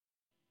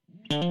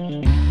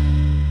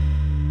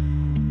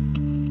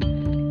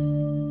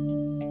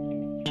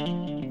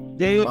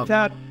Dave,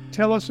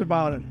 tell us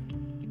about it.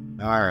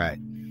 All right.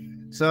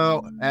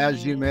 So,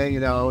 as you may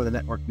know, the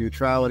network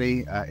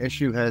neutrality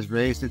issue has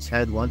raised its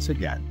head once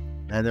again.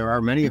 And there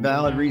are many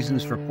valid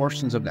reasons for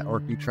portions of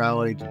network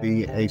neutrality to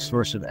be a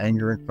source of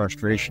anger and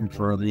frustration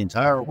for the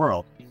entire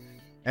world.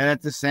 And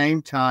at the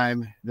same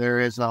time, there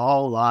is a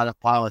whole lot of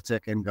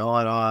politicking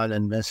going on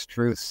and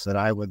mistruths that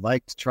I would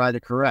like to try to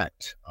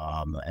correct.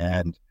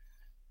 And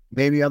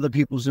maybe other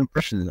people's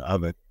impressions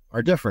of it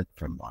are different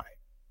from mine.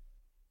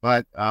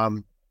 But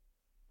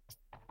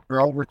for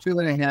over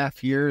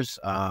 2.5 years,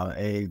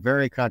 a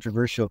very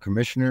controversial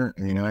commissioner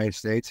in the United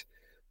States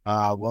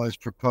was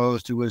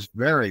proposed who was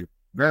very,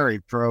 very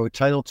pro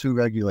Title II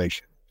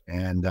regulation.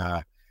 And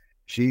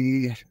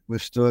she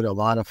withstood a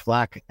lot of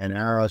flack and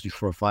arrows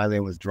before finally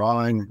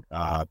withdrawing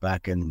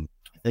back in,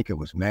 I think it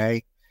was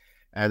May.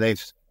 And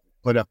they've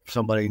put up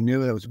somebody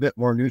new that was a bit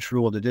more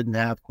neutral, that didn't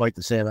have quite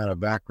the same amount of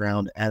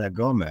background, Ana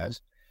Gomez,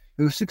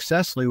 who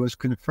successfully was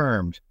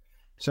confirmed.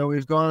 So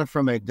we've gone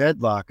from a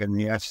deadlock in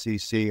the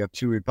FCC of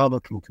 2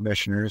 Republican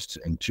commissioners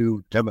and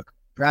 2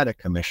 Democratic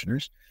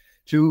commissioners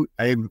to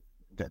a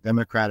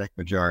Democratic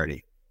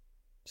majority.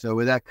 So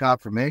with that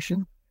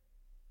confirmation,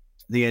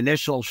 the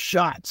initial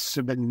shots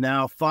have been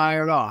now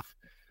fired off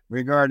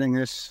regarding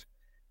this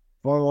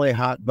formerly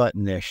hot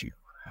button issue.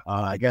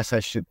 I guess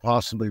I should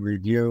possibly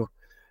review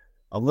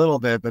a little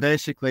bit, but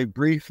basically,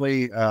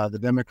 briefly, the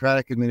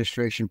Democratic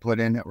administration put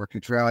in network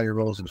neutrality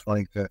rules in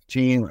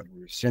 2015, were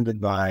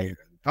rescinded by the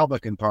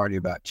Republican Party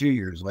about 2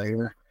 years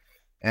later.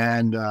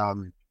 And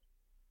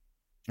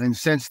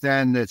since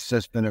then, it's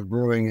just been a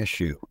brewing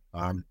issue.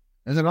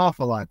 There's an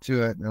awful lot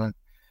to it. And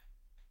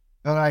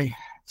I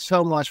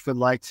so much would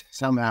like to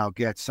somehow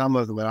get some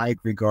of what I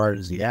regard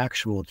as the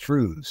actual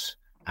truths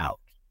out.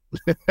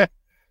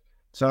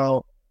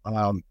 So,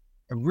 a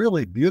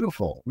really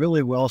beautiful,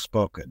 really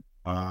well-spoken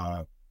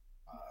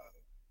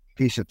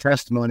piece of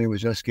testimony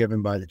was just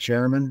given by the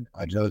chairman,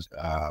 what's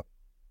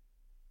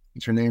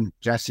her name?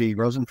 Jesse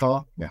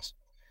Rosenthal? Yes.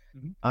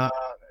 Mm-hmm.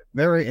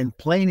 Very in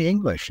plain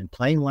English, in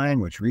plain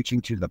language,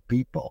 reaching to the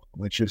people,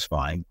 which is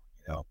fine,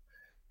 you know.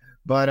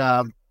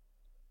 But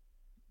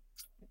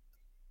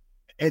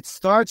it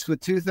starts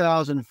with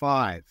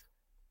 2005,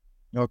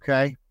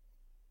 okay?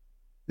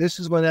 This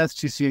is when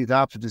FCC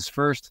adopted its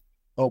first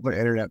open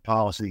internet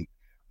policy,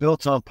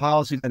 built on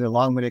policy and the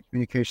long-winded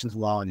communications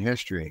law in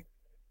history.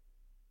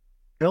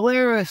 The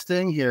hilarious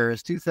thing here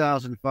is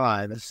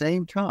 2005, at the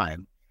same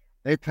time,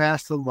 they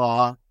passed a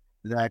law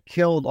that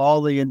killed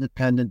all the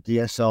independent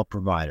DSL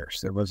providers.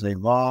 There was a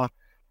law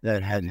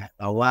that had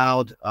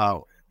allowed,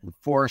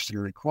 enforced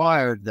and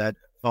required that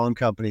phone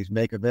companies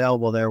make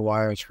available their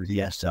wires for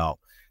DSL.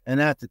 And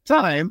at the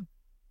time,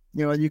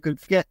 you know, you could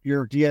get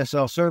your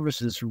DSL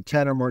services from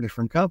 10 or more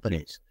different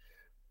companies.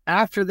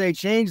 After they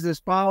changed this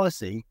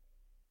policy,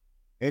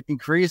 it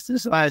increased the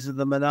size of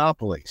the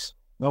monopolies.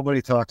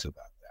 Nobody talks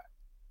about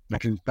that. I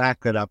can back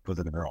that up with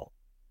an arrow.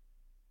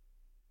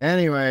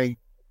 Anyway,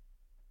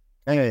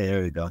 hey,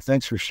 there you go.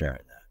 Thanks for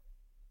sharing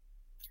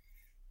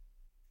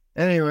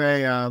that.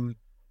 Anyway,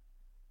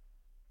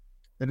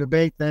 the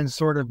debate then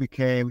sort of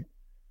became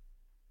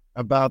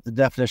about the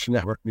definition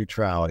of network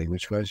neutrality,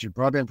 which was your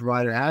broadband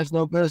provider has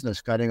no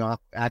business cutting off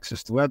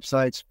access to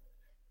websites,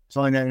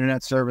 selling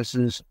internet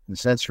services, and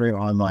censoring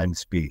online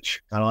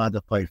speech. Not allowed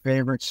to play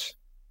favorites,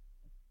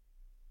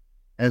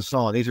 and so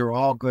on. These are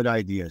all good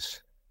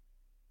ideas.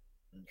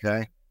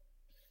 Okay?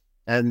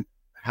 And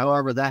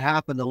however, that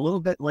happened a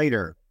little bit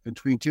later,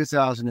 between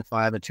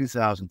 2005 and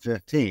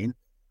 2015,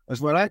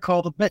 was what I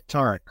call the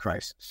BitTorrent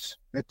crisis.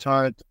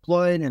 BitTorrent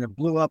deployed and it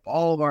blew up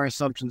all of our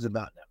assumptions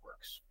about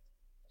networks.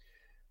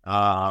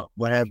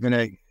 What had been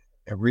a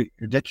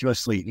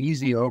ridiculously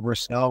easy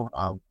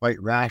oversell,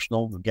 quite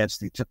rational against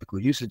the typical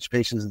usage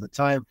cases of the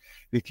time,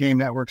 became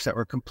networks that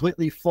were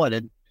completely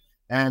flooded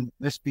and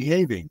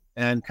misbehaving.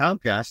 And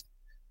Comcast,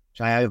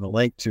 which I have a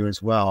link to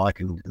as well, I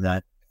can do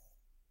that,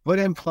 put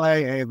in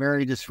play a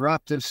very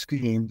disruptive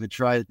scheme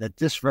that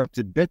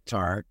disrupted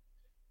BitTorrent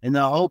in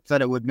the hope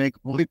that it would make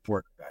VoIP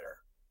work better.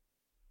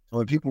 So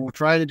when people were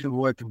trying to do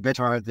VoIP from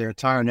BitTorrent, their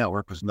entire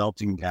network was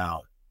melting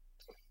down.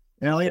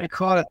 And they had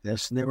caught at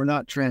this, and they were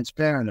not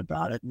transparent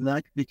about it, and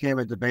that became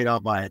a debate all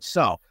by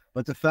itself.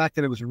 But the fact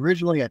that it was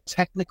originally a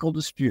technical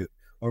dispute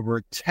over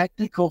a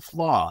technical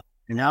flaw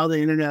in how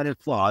the internet is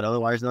flawed,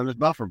 otherwise known as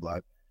buffer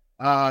bloat,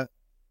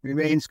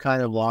 remains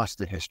kind of lost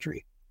to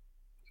history.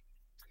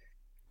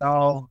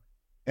 So,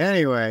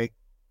 anyway,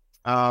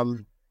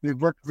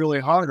 we've worked really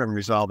hard on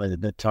resolving the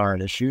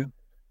BitTorrent issue.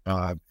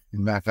 In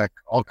matter of fact,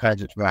 all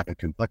kinds of traffic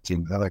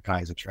conflicting with other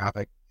kinds of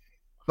traffic.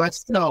 But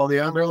still, the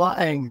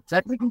underlying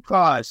technical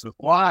cause of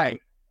why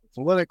the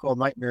political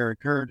nightmare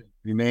occurred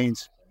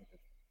remains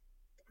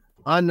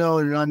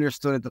unknown and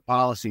understood at the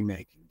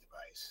policy-making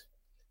device.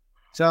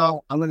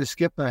 So I'm going to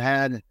skip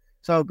ahead.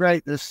 So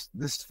great, this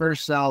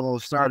first salvo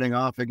is starting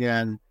off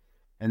again,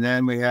 and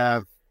then we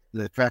have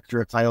the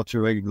factor of Title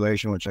II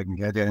regulation, which I can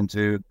get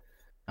into.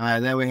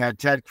 And then we had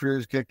Ted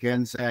Cruz kick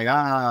in saying,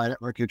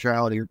 network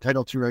neutrality or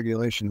Title II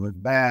regulation was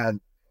bad.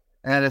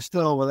 And it's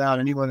still without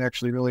anyone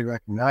actually really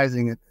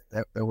recognizing it,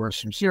 that there were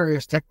some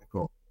serious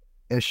technical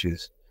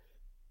issues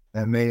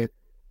that made it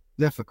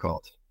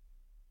difficult.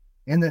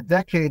 In the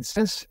decades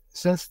since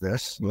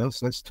this,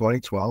 since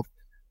 2012,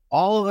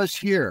 all of us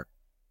here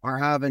are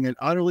having an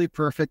utterly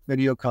perfect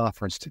video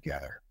conference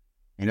together.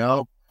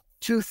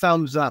 2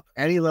 thumbs up,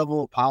 any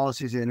level of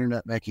policies the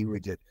internet making we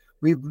did.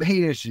 We've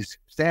made a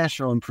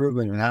substantial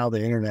improvement in how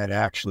the internet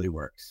actually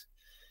works.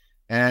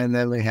 And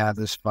then we have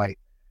this fight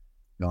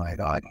going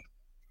on.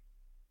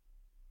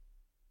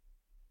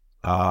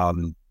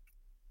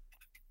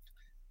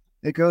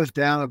 It goes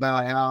down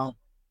about how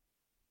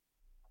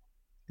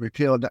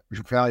repeal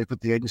neutrality put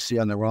the agency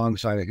on the wrong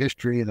side of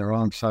history and the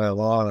wrong side of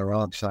law and the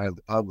wrong side of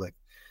the public.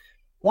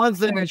 One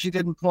thing that she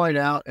didn't point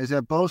out is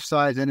that both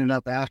sides ended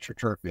up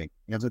astroturfing.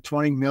 You have the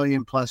 20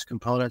 million plus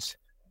components,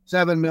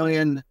 7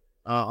 million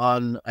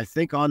on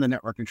the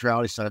network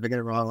neutrality side. If I get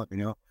it wrong, let me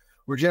know.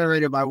 Were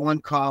generated by one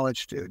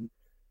college student,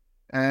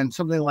 and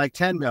something like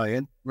 10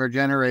 million were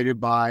generated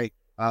by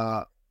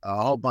a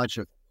whole bunch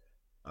of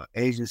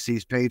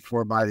agencies paid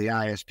for by the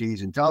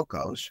ISPs and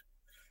telcos.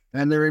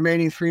 And the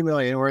remaining 3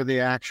 million were the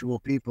actual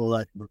people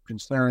that were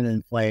concerned and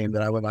inflamed,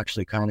 that I would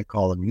actually kind of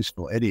call them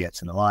useful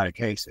idiots in a lot of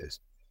cases.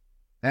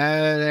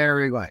 And there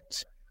we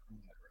went.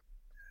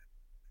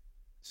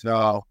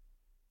 So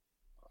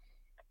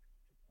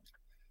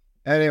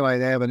anyway,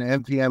 they have an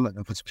NPM,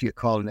 what's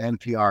called an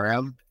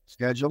NPRM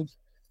scheduled.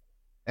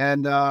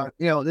 And,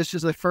 this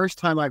is the first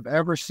time I've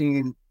ever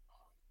seen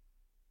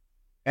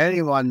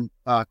anyone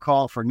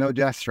call for no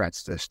death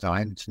threats this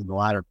time. It's in the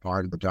latter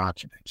part of the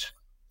document.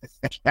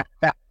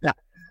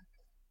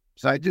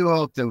 So I do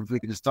hope that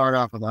we can start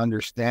off with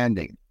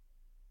understanding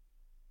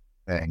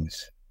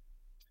things.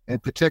 In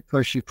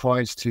particular, she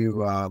points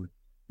to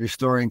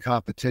restoring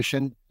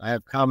competition. I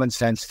have common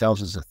sense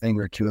tells us a thing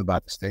or two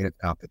about the state of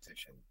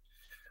competition.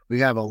 We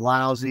have a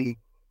lousy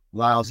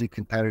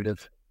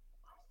competitive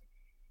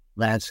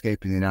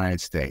landscape in the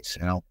United States.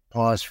 And I'll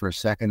pause for a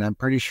second. I'm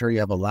pretty sure you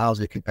have a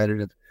lousy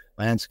competitive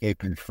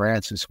landscape in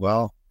France as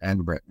well,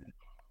 and Britain.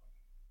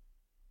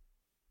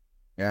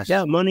 Yes.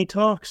 Yeah, money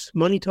talks.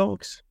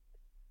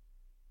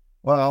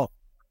 Well,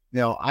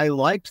 I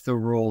liked the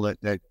rule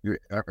that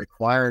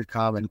required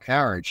common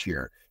carriage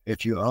here.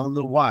 If you own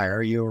the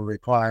wire, you were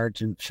required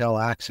to sell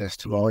access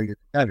to all your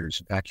competitors.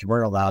 In fact, you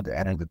weren't allowed to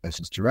enter the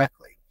business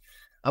directly.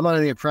 I'm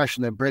under the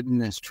impression that Britain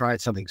has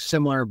tried something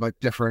similar but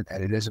different,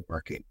 and it isn't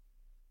working.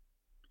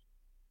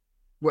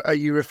 Are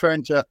you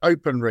referring to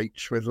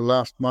OpenReach with the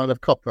last mile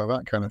of copper,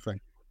 that kind of thing?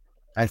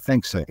 I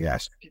think so,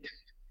 yes.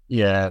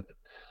 Yeah,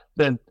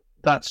 then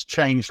that's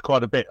changed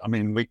quite a bit. I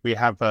mean, we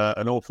have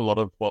an awful lot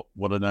of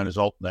what are known as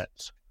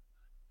altnets,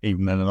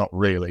 even though they're not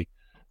really.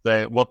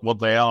 What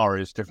they are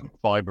is different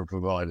fiber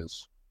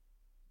providers.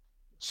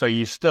 So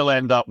you still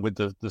end up with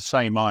the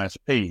same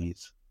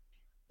ISPs.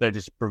 They're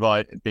just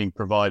being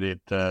provided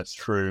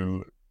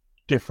through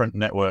different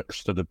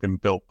networks that have been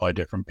built by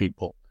different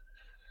people.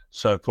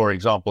 So, for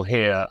example,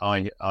 here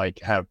I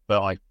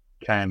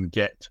can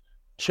get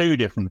 2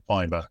 different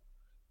fiber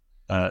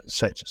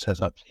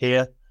setups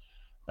here.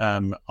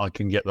 I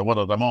can get the one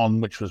of them on,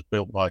 which was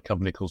built by a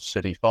company called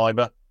City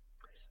Fiber,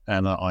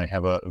 and I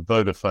have a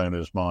Vodafone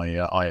as my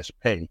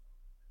ISP.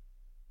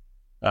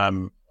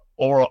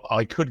 Or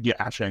I could get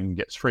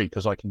 3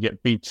 because I can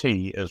get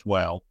BT as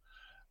well,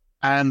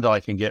 and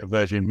I can get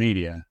Virgin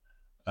Media.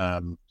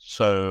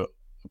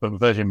 But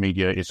Virgin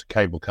Media is a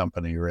cable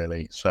company,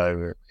 really,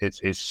 so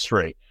it's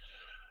 3.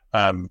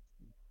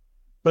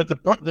 But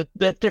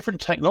they're different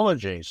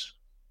technologies.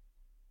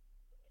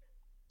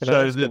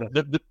 So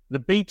the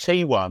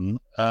BT one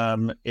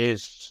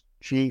is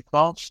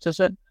G-Fast, is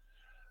it?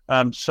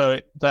 So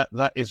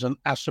that is an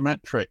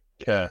asymmetric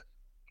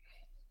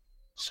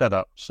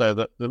setup, so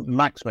that the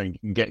maximum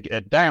you can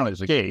get down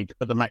is a gig,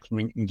 but the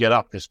maximum you can get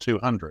up is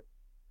 200.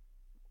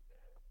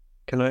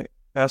 Can I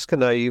ask a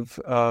naive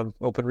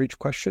OpenReach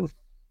question?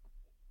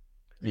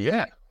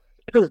 Yeah.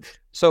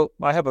 So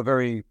I have a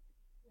very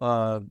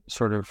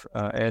sort of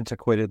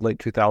antiquated late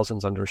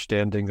 2000s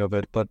understanding of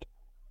it, but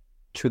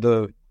to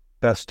the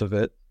best of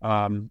it,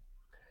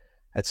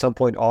 at some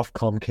point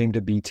Ofcom came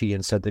to BT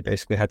and said they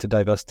basically had to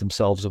divest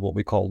themselves of what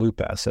we call loop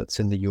assets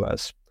in the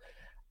US.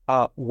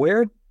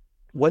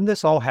 When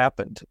this all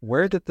happened,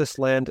 where did this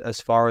land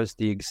as far as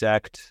the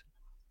exact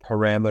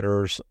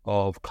parameters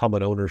of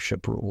common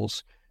ownership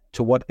rules?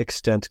 To what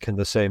extent can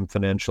the same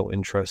financial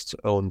interests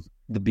own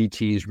the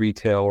BT's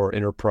retail or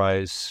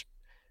enterprise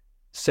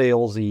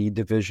salesy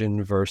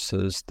division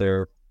versus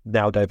their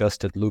now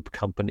divested loop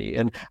company?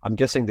 And I'm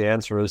guessing the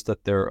answer is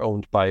that they're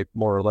owned by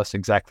more or less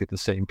exactly the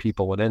same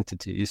people and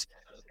entities.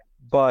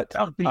 But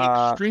that would be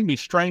extremely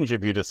strange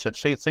of you to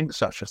think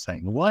such a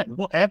thing.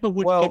 Whatever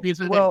would give you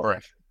the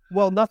impression?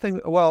 Well, nothing.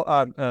 Well,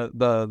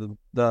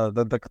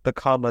 the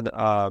common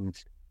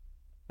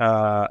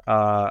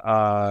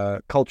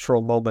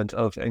cultural moment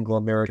of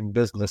Anglo-American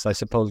business, I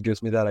suppose,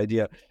 gives me that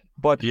idea.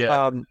 But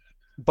yeah. And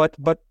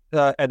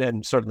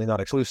then certainly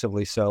not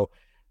exclusively so.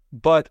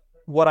 But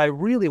what I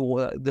really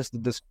want,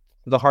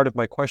 the heart of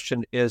my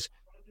question is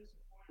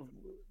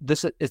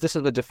this is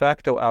a de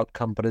facto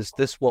outcome, but is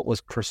this what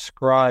was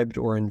prescribed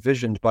or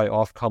envisioned by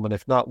Ofcom? And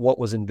if not, what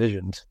was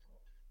envisioned?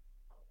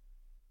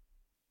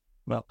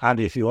 Well,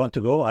 Andy, if you want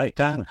to go, I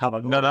can have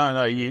a go.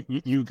 No.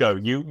 You go.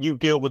 You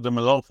deal with them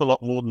an awful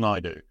lot more than I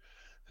do.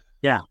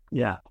 Yeah.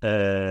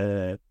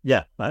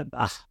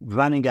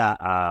 Running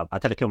a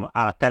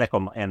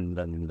telecom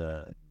and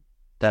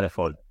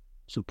telephone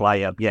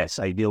supplier. Yes,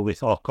 I deal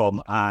with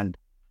Ofcom and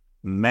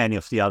many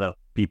of the other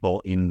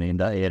people in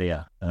the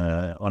area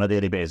on a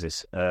daily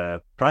basis.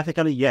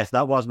 Practically, yes,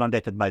 that was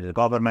mandated by the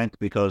government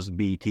because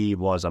BT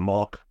was a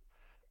MOC,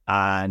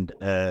 and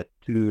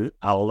to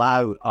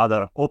allow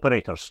other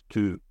operators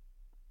to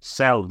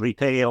sell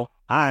retail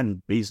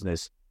and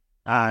business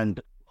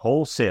and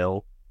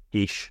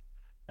wholesale-ish.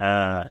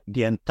 The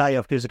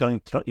entire physical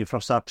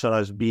infrastructure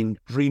has been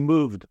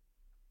removed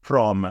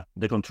from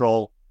the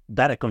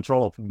direct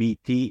control of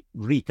BT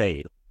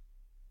retail.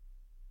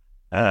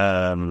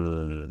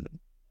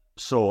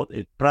 So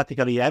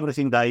practically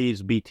everything that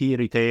is BT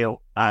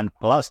retail and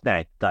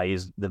PlusNet, that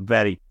is the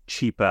very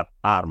cheaper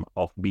arm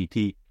of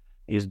BT,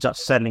 is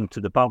just selling to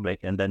the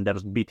public. And then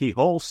there's BT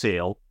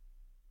wholesale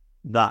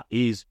that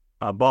is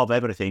above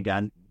everything,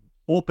 and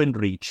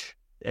OpenReach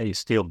is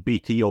still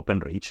BT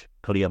OpenReach,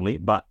 clearly,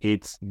 but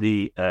it's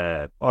the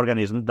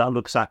organism that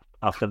looks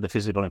after the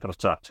physical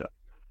infrastructure.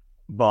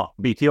 But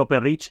BT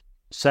OpenReach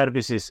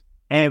services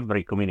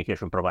every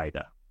communication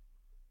provider,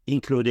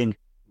 including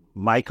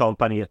my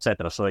company,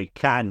 etc. So I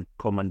can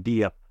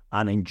commandeer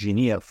an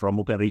engineer from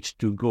OpenReach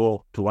to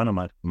go to one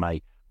of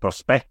my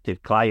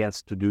prospective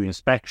clients to do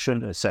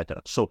inspection,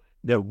 etc. So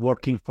they're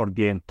working for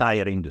the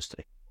entire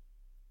industry.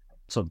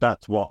 So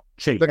that's what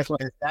changed. Is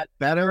that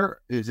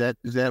better? Is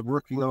that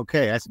working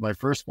okay? That's my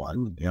first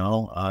one.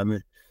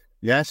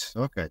 Yes.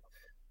 Okay.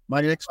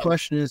 My next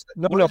question is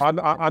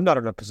I'm not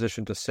in a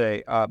position to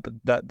say, but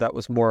that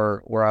was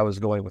more where I was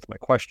going with my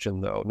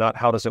question, though. Not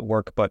how does it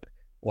work, but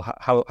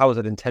how is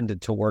it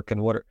intended to work,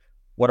 and what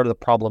are the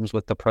problems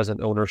with the present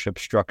ownership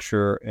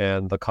structure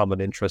and the common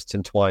interests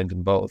entwined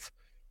in both?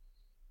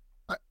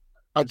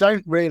 I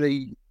don't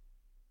really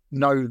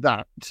know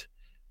that,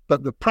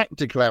 but the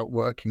practical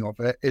outworking of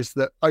it is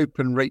that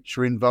OpenReach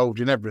are involved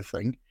in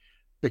everything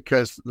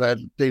because they're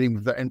dealing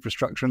with that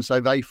infrastructure, and so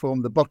they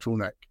form the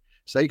bottleneck.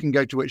 So you can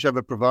go to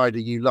whichever provider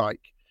you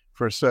like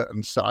for a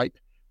certain site,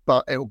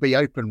 but it will be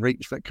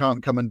OpenReach that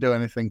can't come and do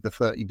anything for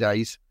 30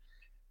 days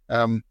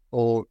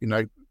or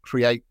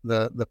create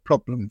the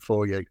problem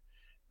for you.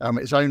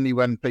 It's only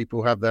when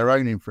people have their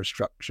own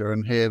infrastructure,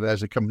 and here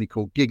there's a company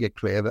called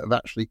GigaClear that have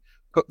actually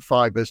put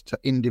fibres to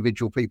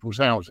individual people's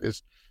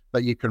houses,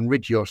 that you can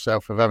rid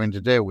yourself of having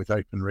to deal with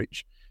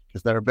OpenReach,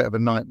 because they're a bit of a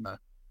nightmare.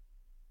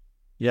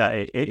 Yeah,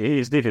 it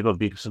is difficult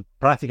because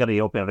practically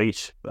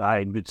OpenReach,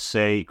 I would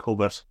say,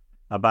 covers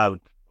about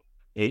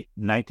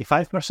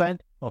 95%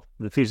 of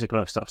the physical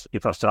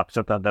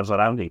infrastructure that there's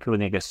around,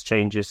 including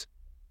exchanges,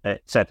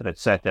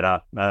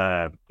 etc.,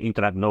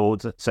 internet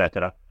nodes,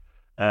 etc.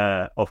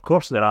 Of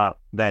course, there are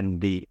then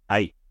the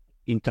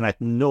internet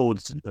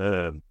nodes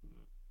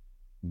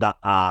that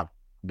are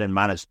then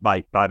managed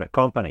by private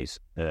companies.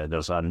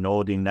 There's a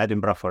node in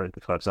Edinburgh, for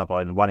example,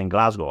 and one in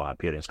Glasgow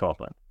up here in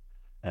Scotland,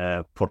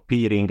 for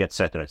peering,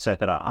 etc.,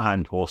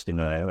 and hosting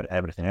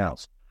everything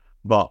else.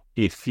 But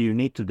if you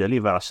need to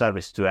deliver a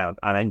service to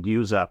an end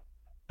user,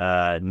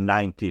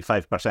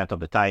 95%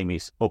 of the time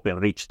is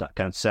OpenReach that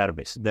can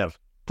service. There's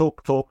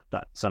Tâht,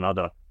 that's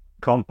another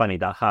company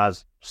that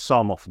has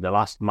some of the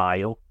last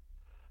mile.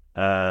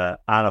 And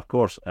of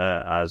course,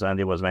 as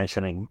Andy was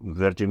mentioning,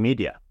 Virgin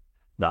Media,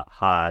 that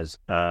has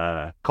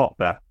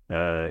copper,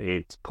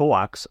 it's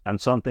coax,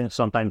 and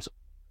sometimes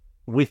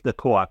with the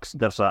coax,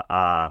 there's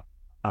a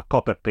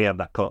copper pair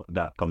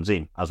that comes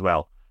in as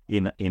well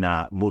in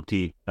a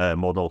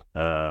multi-modal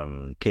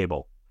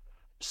cable.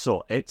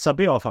 So it's a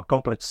bit of a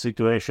complex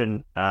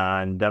situation,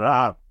 and there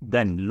are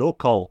then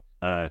local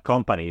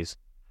companies.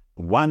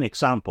 One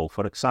example,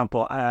 for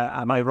example,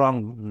 am I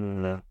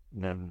wrong,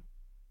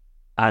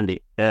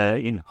 Andy?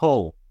 In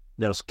Hull,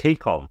 there's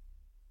KCOM,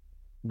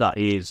 that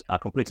is a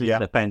completely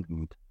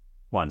independent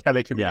one.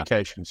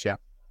 Telecommunications,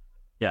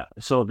 yeah.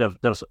 So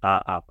there's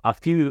a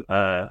few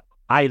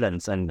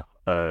islands and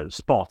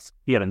spots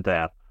here and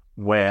there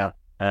where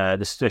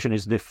the situation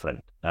is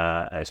different,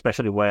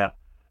 especially where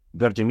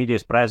Virgin Media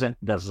is present.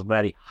 There's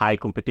very high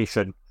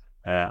competition,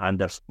 and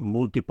there's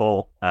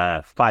multiple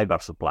fiber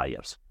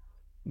suppliers.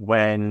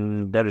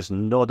 When there is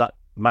no that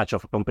much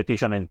of a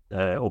competition and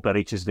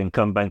OpenReach is the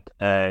incumbent,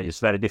 it's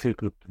very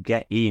difficult to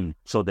get in.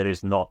 So there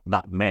is not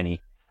that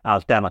many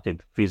alternative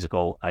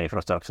physical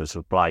infrastructure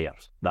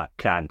suppliers that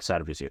can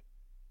service you.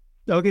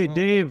 Okay,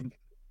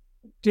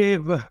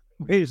 Dave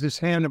raised his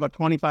hand about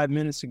 25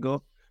 minutes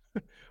ago.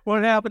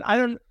 What happened?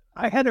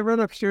 I had to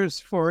run upstairs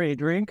for a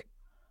drink.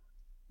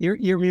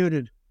 You're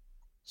muted.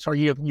 So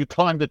you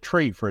climbed a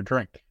tree for a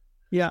drink.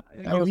 Yeah,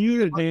 you're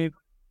muted, Dave.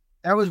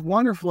 That was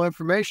wonderful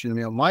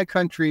information. My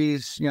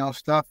country's,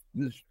 stuff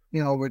is,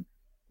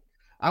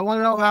 I want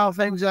to know how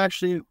things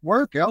actually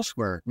work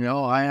elsewhere.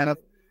 I have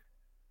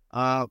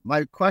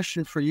my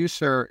question for you,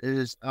 sir,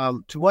 is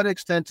to what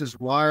extent is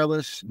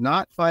wireless,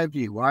 not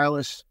 5G,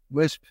 wireless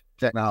WISP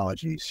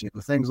technologies,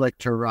 things like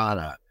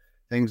Tâht,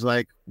 things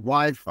like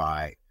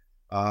Wi-Fi,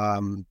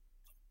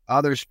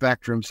 other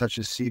spectrums such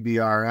as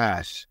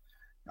CBRS,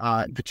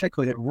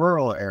 particularly in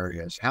rural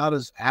areas. How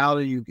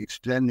do you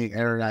extend the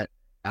internet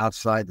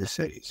outside the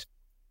cities?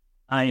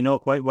 I know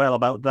quite well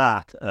about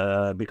that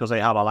because I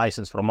have a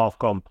license from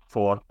Ofcom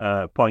for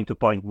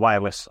point-to-point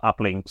wireless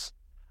uplinks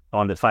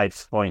on the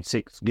 5.6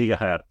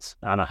 gigahertz,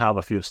 and I have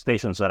a few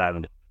stations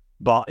around.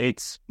 But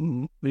it's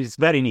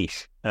very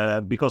niche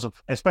because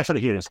of,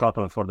 especially here in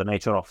Scotland, for the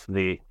nature of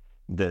the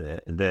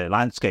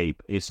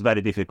landscape, it's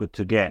very difficult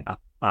to get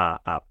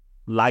a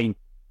line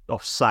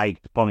of sight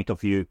point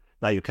of view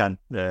that you can,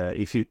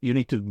 if you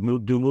need to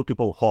do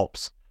multiple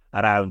hops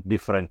around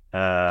different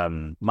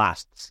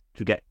masts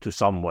to get to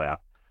somewhere,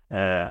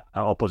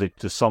 opposite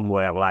to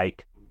somewhere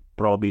like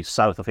probably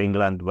south of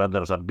England where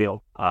there's a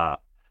built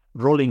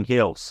rolling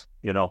hills,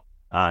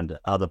 and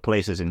other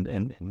places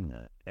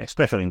in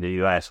especially in the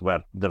US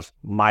where there's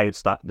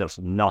miles that there's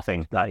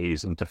nothing that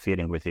is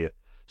interfering with you.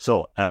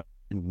 So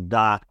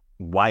that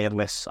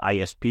wireless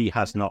ISP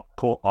has not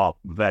caught up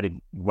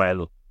very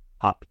well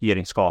up here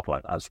in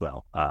Scotland as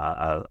well,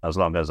 as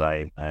long as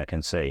I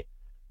can say.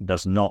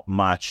 There's not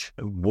much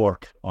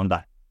work on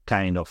that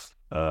kind of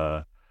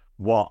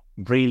what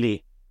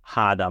really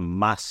had a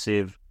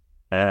massive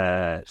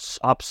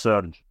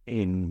upsurge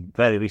in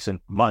very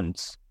recent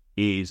months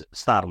is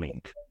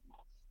Starlink.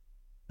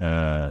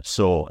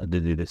 So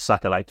the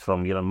satellite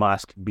from Elon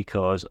Musk,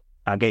 because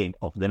again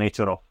of the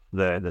nature of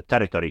the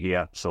territory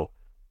here, so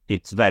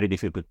it's very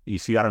difficult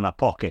if you are in a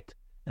pocket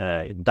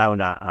down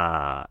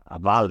a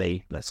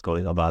valley, let's call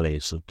it a valley,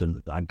 so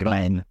a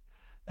glen.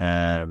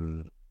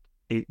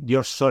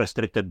 You're so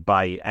restricted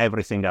by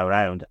everything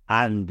around,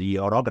 and the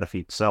orography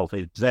itself.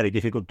 It's very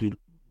difficult to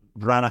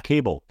run a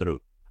cable through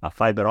a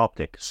fiber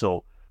optic.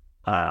 So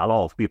a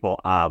lot of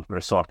people have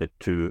resorted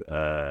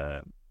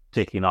to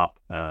taking up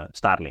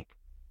Starlink.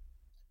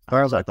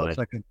 Looks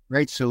like a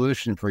great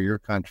solution for your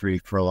country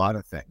for a lot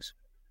of things.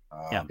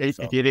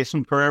 It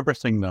isn't for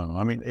everything, though.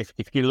 I mean, if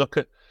you look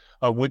at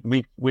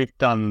we've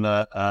done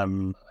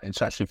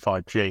it's actually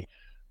 5G,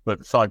 but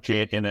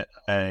 5G in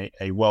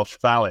a Welsh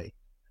valley,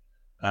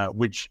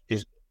 which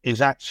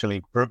is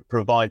actually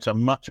provides a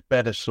much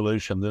better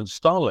solution than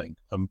Starlink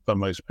for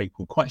most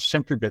people. Quite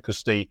simply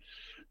because the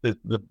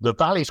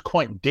valley's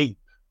quite deep,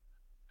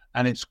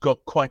 and it's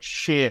got quite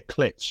sheer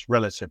cliffs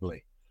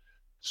relatively.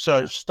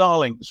 So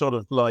Starlink sort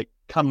of like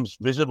comes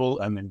visible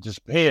and then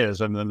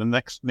disappears, and then the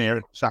next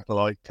near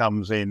satellite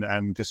comes in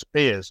and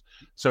disappears.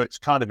 So it's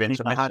kind of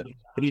intermittent.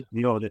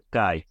 The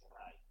sky.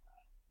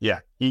 Yeah,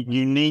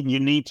 you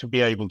need to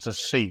be able to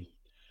see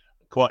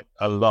quite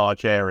a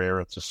large area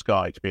of the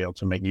sky to be able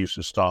to make use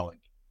of Starlink.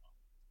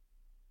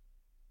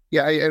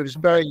 Yeah, it was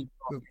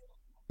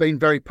been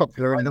very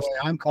popular. By the way,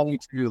 I'm calling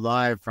to you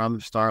live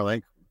from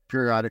Starlink.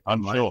 Periodically,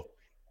 I'm sure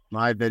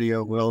my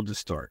video will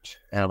distort,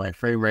 and my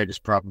frame rate is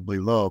probably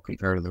low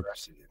compared to the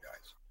rest of you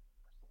guys.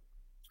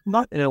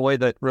 Not in a way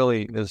that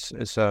really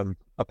is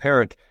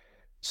apparent.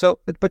 So,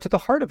 but to the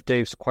heart of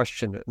Dave's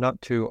question,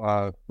 not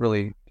to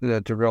really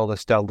derail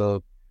this down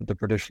the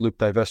British loop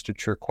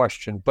divestiture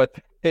question, but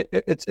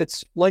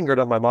it's lingered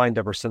on my mind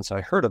ever since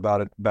I heard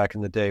about it back in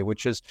the day,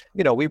 which is,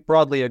 we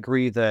broadly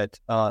agree that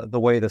the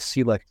way the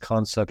CLEC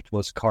concept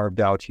was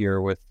carved out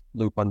here with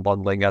loop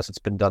unbundling as it's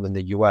been done in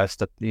the US,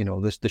 that,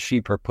 the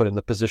sheep are put in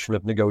the position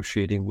of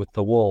negotiating with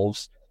the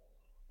wolves,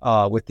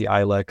 with the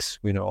ILECs,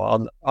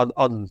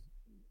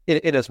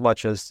 in as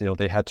much as,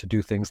 they had to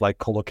do things like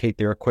collocate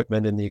their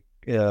equipment in the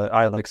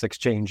ILECs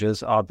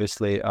exchanges,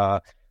 obviously,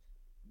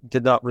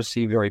 did not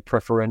receive very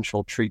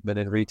preferential treatment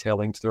in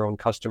retailing to their own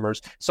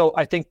customers. So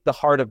I think the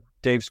heart of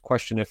Dave's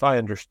question, if I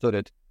understood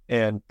it,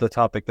 and the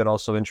topic that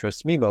also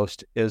interests me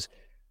most is,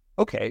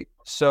 okay,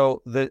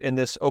 so in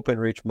this open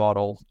reach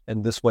model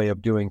and this way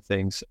of doing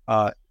things,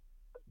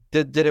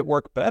 did it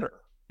work better?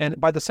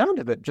 And by the sound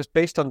of it, just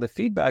based on the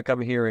feedback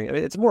I'm hearing, I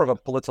mean, it's more of a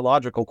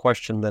politological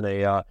question than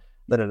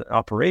an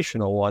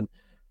operational one.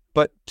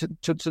 But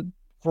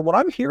from what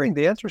I'm hearing,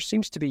 the answer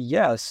seems to be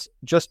yes,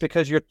 just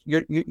because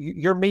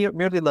you're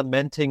merely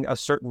lamenting a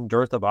certain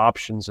dearth of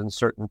options in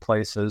certain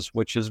places,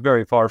 which is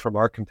very far from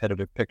our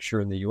competitive picture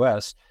in the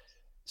U.S.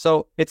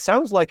 So it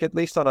sounds like, at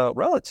least on a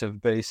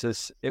relative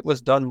basis, it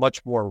was done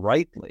much more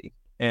rightly.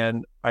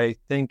 And I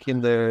think in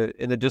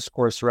the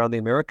discourse around the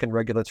American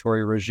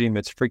regulatory regime,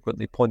 it's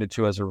frequently pointed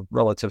to as a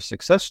relative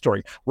success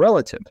story.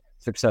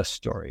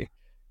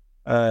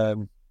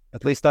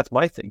 At least that's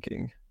my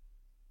thinking.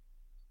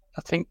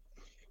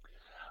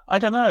 I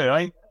don't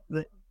know.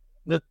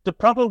 The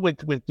problem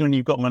with when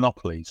you've got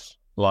monopolies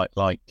like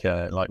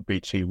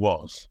BT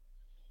was,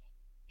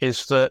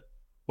 is that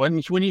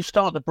when you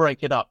start to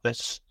break it up,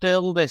 there's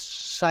still this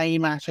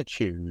same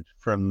attitude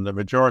from the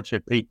majority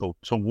of people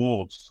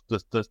towards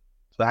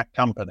that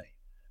company.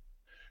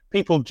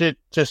 People the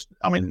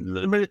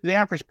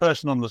average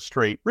person on the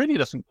street really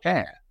doesn't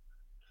care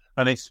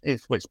And it's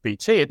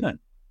BT, isn't it?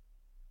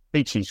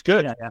 BT's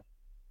good.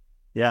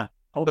 Yeah.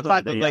 The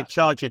fact that they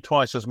charge you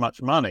twice as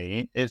much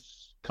money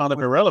is kind of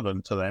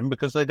irrelevant to them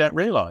because they don't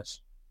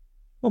realise.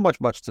 Well,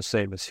 much the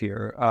same as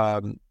here.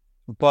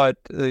 But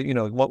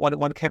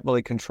one can't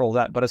really control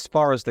that. But as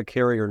far as the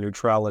carrier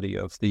neutrality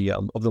of the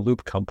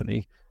loop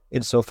company,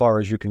 insofar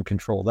as you can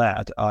control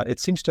that, it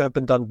seems to have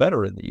been done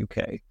better in the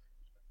UK.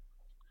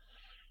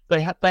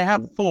 They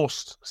have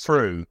forced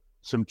through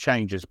some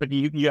changes, but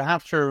you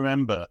have to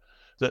remember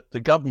that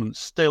the government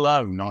still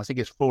own, I think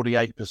it's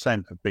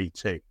 48% of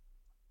BT.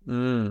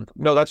 No,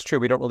 that's true.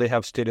 We don't really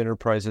have state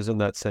enterprises in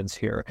that sense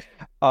here.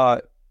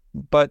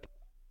 But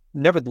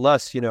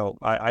nevertheless,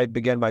 I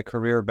began my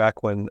career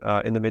back when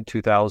in the mid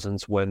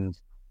 2000s when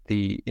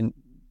the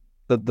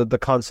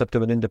concept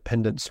of an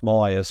independent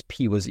small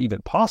ISP was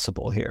even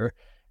possible here,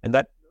 and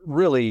that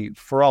really,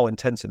 for all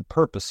intents and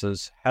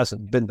purposes,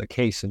 hasn't been the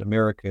case in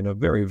America in a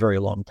very, very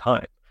long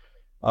time.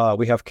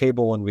 We have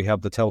cable and we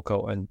have the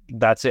telco, and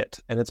that's it.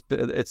 And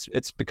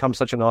it's become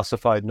such an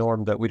ossified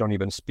norm that we don't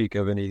even speak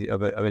of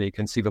any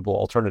conceivable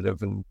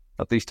alternative in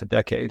at least a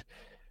decade.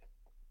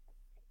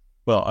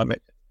 Well, I mean,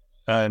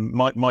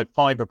 my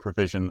fibre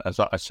provision, as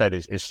I said,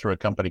 is through a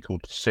company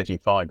called City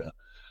Fibre.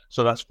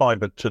 So that's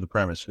fibre to the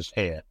premises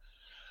here.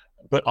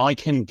 But I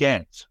can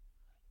get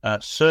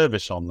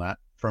service on that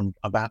from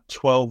about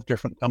 12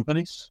 different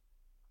companies.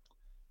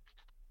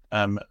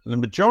 The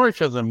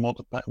majority of them want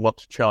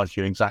to charge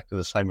you exactly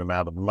the same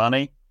amount of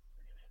money.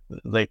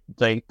 They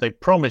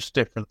promise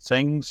different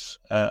things.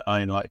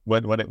 Like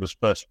when it was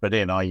first put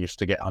in, I used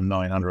to get a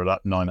 900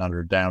 up,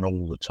 900 down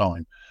all the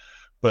time.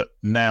 But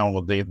now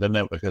the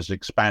network has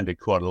expanded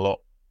quite a lot,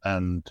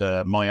 and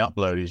my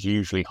upload is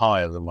usually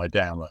higher than my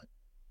download,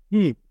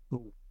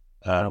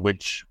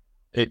 which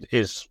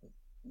it's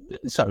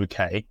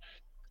okay.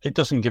 It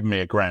doesn't give me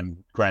a grand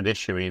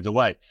issue either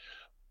way.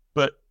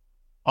 But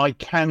I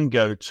can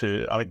go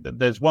to,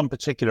 there's one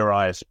particular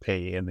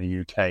ISP in the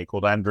UK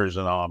called Andrews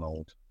and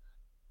Arnold,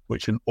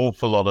 which an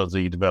awful lot of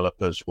the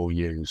developers will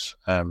use.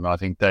 I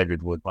think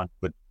David would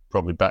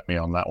probably back me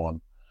on that one.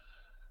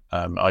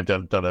 I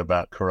don't know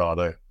about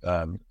Corrado,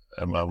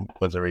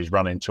 whether he's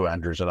run into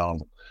Andrews and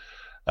Arnold.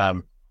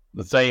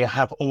 They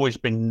have always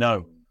been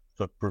known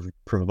for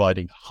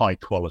providing high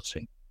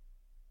quality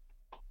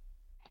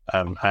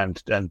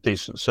and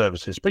decent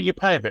services, but you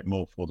pay a bit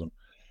more for them.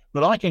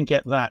 But I can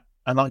get that.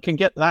 And I can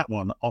get that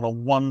one on a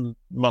 1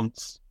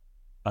 month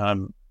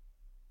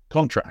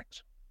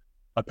contract.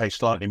 I pay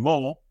slightly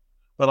more,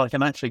 but I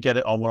can actually get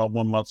it on a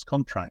 1 month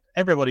contract.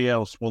 Everybody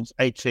else wants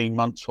 18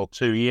 months or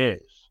 2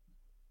 years.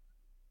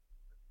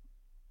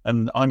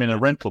 And I'm in a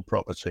rental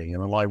property,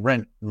 and my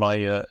rents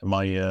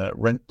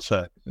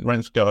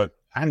go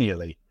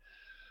annually.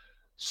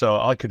 So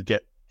I could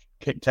get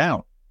kicked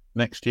out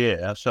next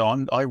year. So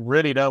I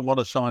really don't want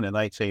to sign an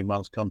 18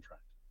 month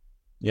contract,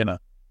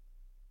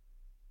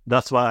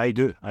 That's what I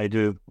do. I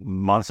do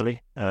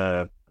monthly.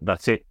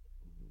 That's it.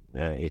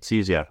 It's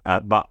easier.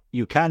 But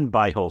you can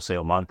buy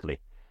wholesale monthly.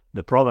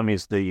 The problem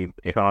is the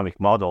economic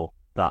model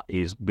that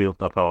is built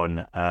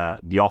upon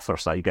the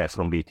offers that you get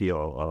from BT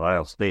or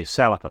else. They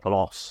sell it at a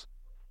loss.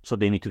 So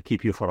they need to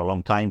keep you for a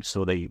long time.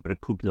 So they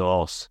recoup the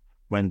loss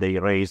when they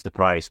raise the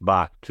price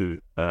back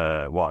to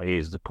what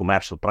is the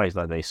commercial price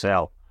that they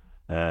sell.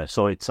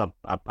 So it's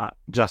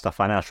just a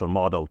financial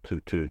model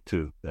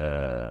to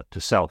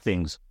sell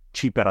things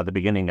cheaper at the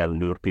beginning and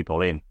lure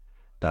people in.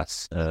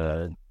 That's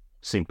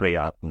simply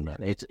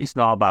it's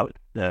not about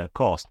the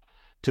cost.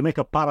 To make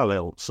a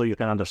parallel so you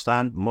can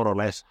understand more or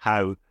less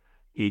how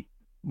it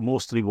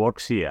mostly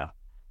works here,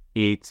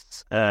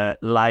 it's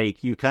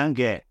like you can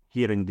get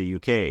here in the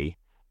UK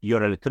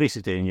your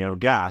electricity and your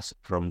gas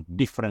from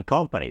different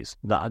companies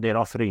that they're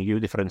offering you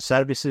different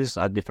services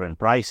at different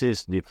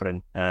prices,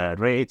 different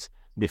rates,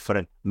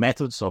 different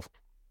methods of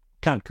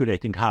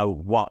calculating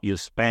what you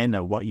spend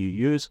and what you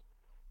use.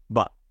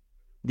 But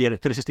the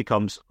electricity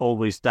comes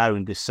always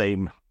down the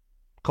same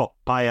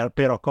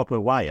pair of copper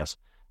wires.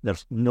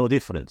 There's no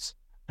difference.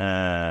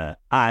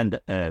 And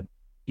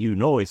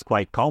it's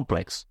quite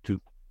complex to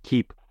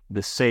keep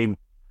the same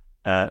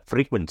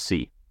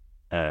frequency,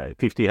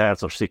 50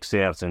 hertz or 60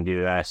 hertz in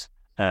the US,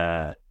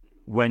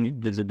 when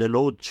the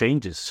load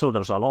changes. So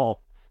there's a lot of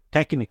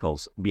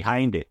technicals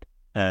behind it,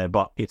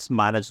 but it's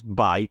managed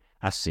by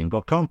a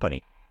single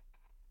company.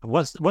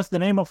 What's the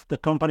name of the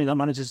company that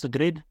manages the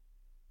grid?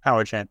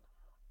 PowerGen.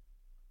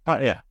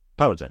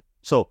 PowerGen.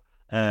 So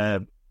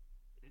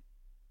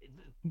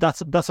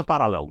that's a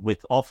parallel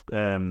with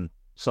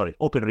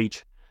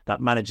OpenReach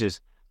that manages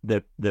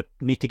the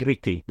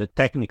nitty-gritty, the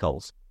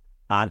technicals,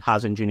 and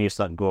has engineers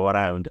that go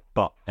around,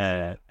 but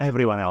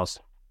everyone else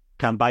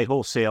can buy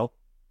wholesale.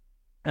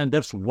 And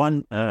there's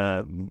one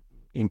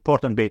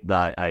important bit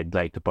that I'd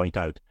like to point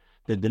out.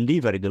 The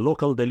delivery, the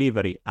local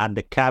delivery and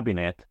the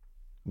cabinet,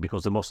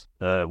 because the most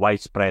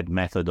widespread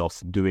method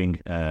of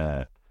doing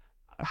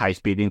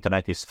high-speed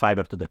internet is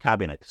fiber to the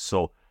cabinet.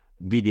 So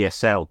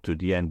VDSL to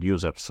the end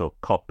user, so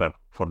copper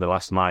for the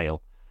last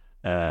mile.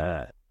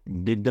 The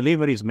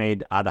delivery is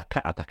made at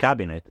a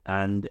cabinet,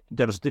 and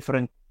there's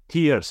different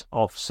tiers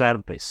of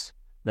service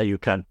that you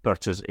can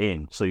purchase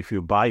in. So if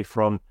you buy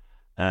from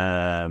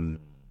Arnold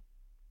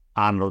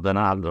and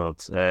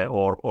Arnold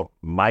or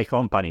my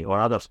company or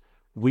others,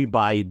 we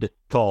buy the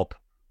top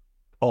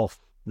of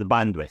the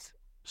bandwidth.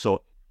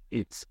 So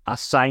it's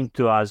assigned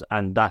to us,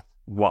 and that's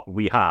what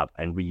we have,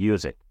 and we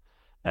use it.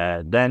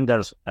 Then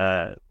there's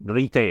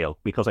retail,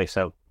 because I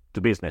sell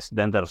to business.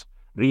 Then there's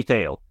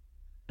retail,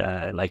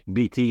 like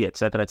BT,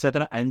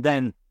 etc., and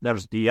then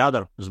there's the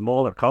other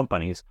smaller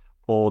companies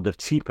or the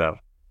cheaper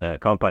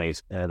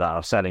companies that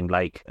are selling,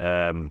 like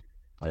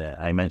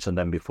I mentioned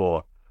them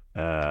before,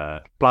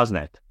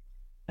 Plusnet,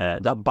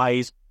 that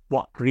buys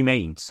what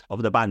remains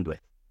of the bandwidth.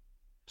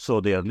 So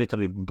they are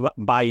literally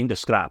buying the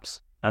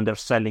scraps and they're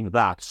selling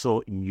that.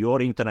 So your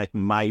internet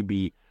might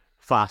be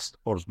fast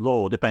or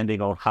slow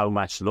depending on how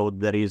much load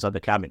there is at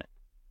the cabinet.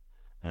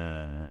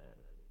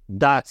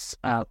 That's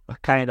a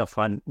kind of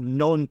a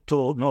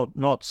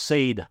not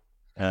said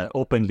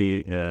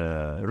openly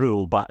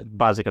rule, but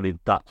basically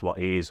that's what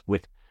it is.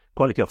 With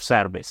quality of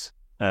service,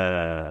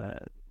 the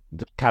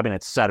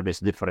cabinet service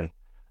different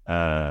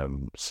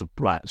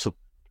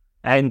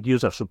end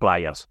user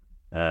suppliers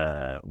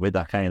with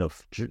that kind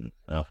of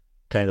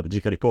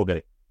jiggery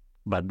pokery.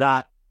 But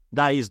that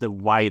is the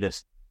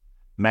widest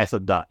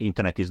method that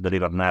internet is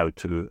delivered now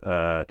to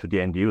the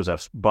end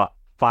users. But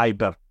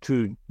fiber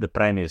to the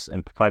premise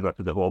and fiber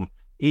to the home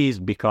is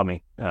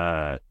becoming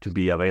to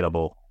be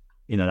available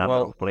in a number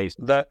of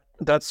places.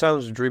 That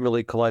sounds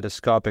dreamily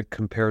kaleidoscopic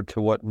compared to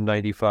what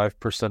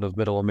 95% of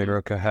Middle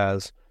America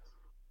has.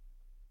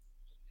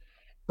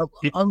 I'm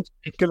going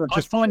to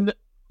just find.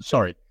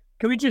 Sorry.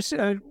 Can we just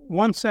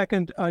 1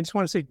 second? I just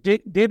want to say,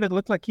 David,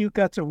 looked like you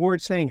got a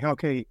word saying,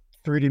 okay,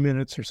 30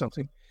 minutes or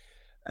something.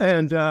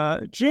 And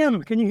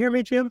Jim, can you hear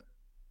me, Jim?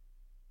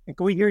 And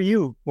can we hear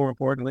you, more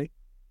importantly?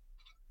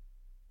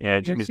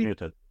 Yeah, Jim is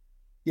muted.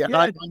 Yeah,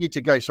 I need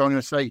to go, so I'm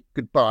going to say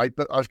goodbye.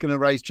 But I was going to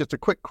raise just a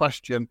quick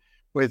question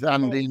with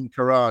Andy and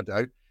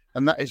Corrado,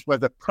 and that is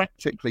whether,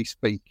 practically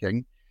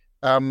speaking,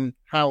 whether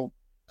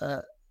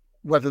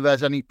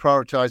there's any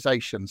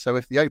prioritization. So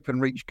if the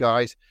OpenReach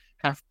guys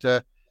have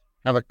to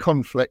have a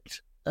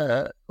conflict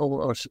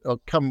or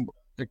come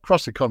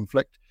across a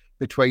conflict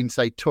between,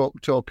 say,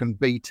 Tâht and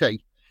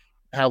BT,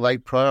 how they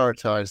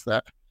prioritize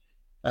that.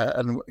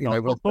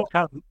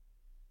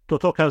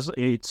 Tâht has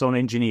its own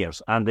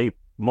engineers, and they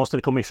mostly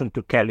commissioned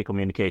to Kelly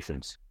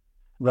Communications.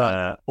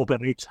 Right.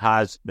 OpenReach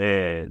has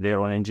their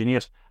own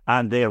engineers,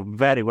 and they're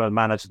very well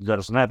managed.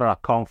 There's never a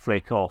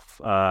conflict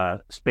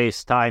of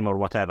space, time, or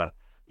whatever.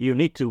 You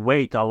need to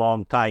wait a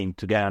long time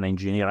to get an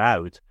engineer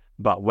out,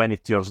 but when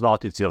it's your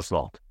slot, it's your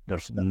slot.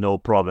 There's no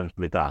problems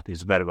with that.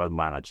 It's very well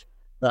managed.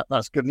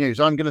 That's good news.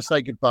 I'm going to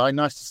say goodbye.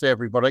 Nice to see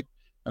everybody,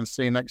 and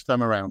see you next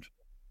time around.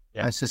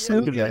 Yeah. Nice to see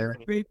you.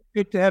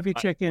 Great to have you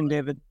check in,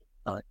 David.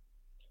 All right.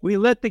 We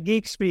let the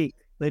geek speak,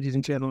 ladies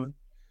and gentlemen.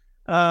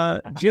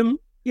 Jim,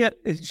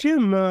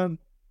 Jim,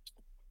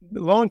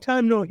 long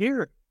time no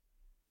hear.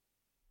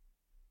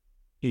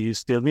 He's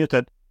still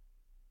muted.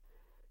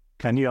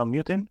 Can you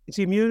unmute him? Is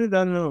he muted?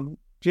 I don't know.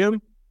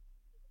 Jim?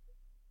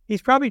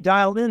 He's probably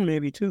dialed in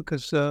maybe too,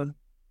 because...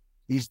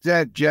 He's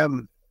dead,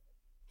 Jim.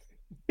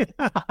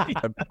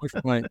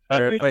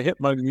 I hit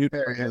my mute.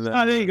 And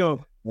there you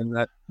go.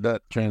 And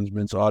that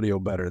transmits audio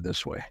better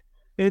this way.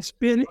 It's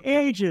been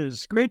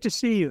ages. Great to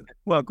see you.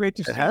 Well, great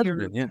to see you. It has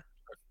been,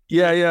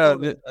 yeah.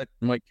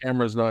 My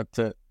camera's not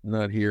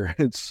here.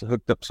 It's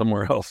hooked up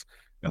somewhere else.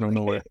 I don't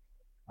know where.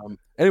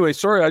 Anyway,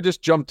 sorry, I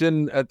just jumped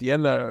in at the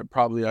end. I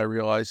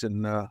realized,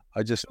 and I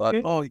just thought,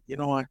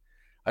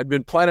 I'd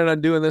been planning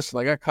on doing this,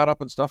 and I got caught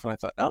up in stuff, and I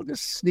thought, I'll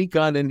just sneak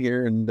on in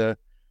here and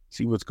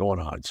see what's going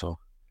on. So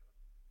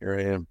here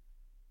I am.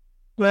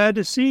 Glad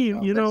to see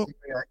you.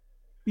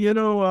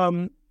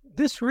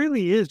 This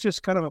really is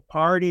just kind of a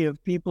party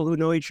of people who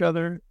know each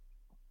other.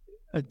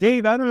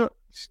 Dave, I don't know,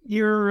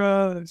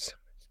 you're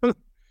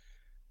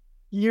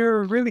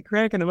really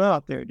cranking them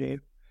out there, Dave.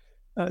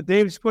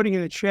 Dave's putting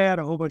in the chat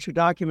a whole bunch of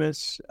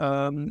documents.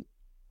 I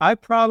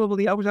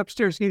was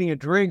upstairs getting a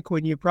drink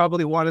when you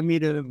probably wanted me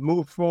to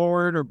move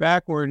forward or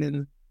backward in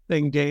the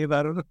thing, Dave.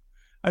 I don't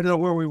know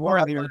where we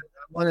were here. I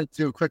wanted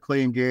to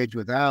quickly engage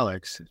with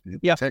Alex in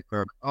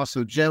particular.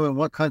 Also, Jim, in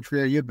what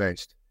country are you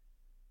based?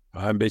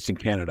 I'm based in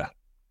Canada.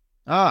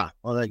 Well,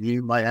 then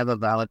you might have a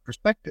valid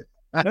perspective.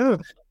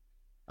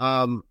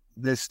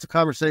 This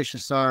conversation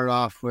started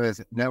off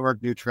with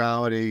network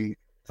neutrality.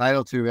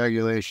 Title II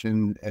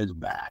regulation is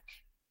back.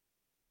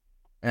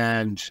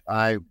 And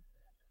I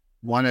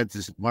wanted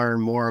to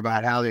learn more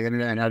about how the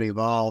internet had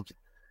evolved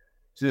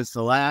since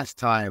the last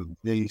time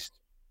these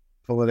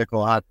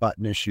political hot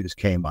button issues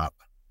came up,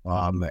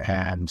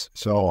 and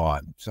so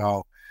on.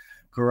 So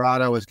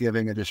Corrado was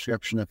giving a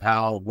description of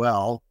how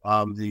well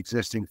the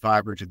existing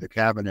fiber to the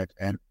cabinet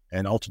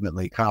and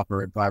ultimately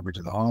copper and fiber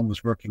to the home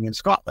was working in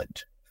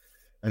Scotland,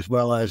 as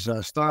well as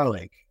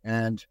Starlink.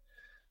 And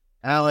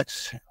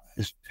Alex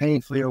is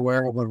painfully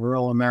aware of what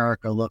rural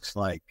America looks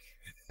like.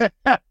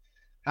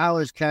 How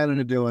is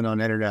Canada doing on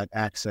internet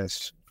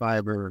access,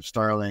 fiber,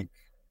 Starlink,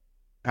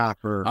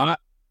 copper?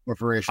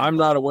 proliferation. I'm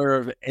not aware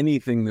of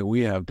anything that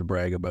we have to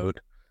brag about.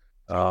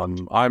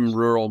 I'm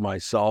rural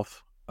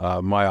myself.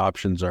 My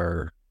options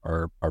are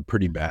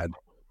pretty bad.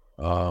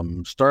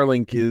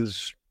 Starlink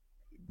is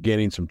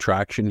gaining some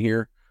traction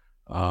here.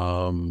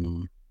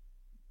 For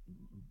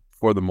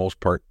the most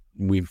part,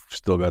 we've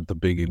still got the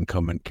big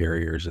incumbent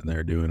carriers, and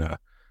they're doing a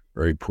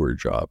very poor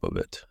job of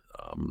it.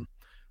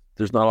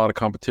 There's not a lot of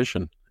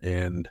competition,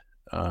 and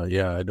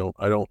I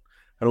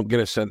don't get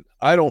a sense.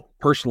 I don't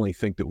personally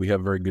think that we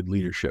have very good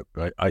leadership.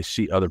 I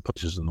see other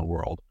places in the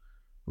world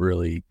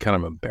really kind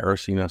of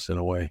embarrassing us in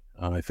a way.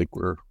 I think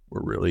we're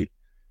really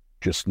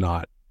just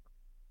not.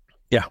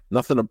 Yeah,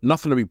 nothing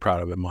to be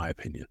proud of, in my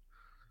opinion.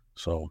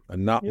 So,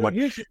 and not much.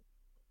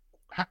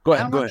 Go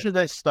ahead. How much of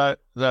this, though,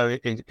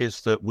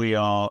 is that we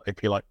are,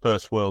 if you like,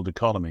 first world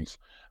economies,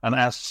 and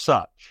as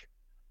such,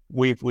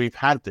 we've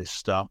had this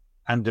stuff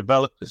and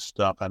developed this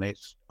stuff, and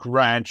it's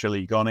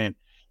gradually gone in.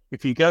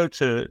 If you go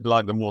to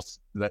like the more,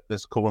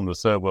 let's call them the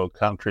third world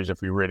countries,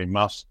 if we really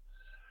must.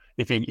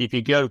 If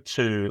you go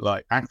to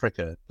like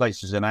Africa,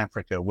 places in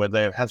Africa where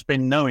there has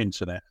been no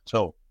internet at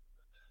all,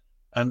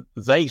 and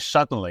they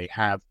suddenly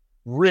have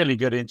really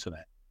good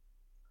internet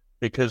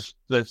because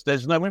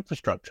there's no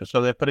infrastructure,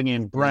 so they're putting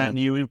in brand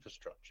new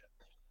infrastructure.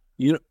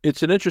 You know,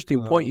 it's an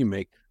interesting point you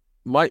make.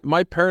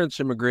 My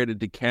parents immigrated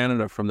to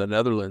Canada from the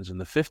Netherlands in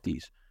the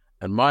 50s,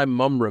 and my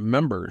mom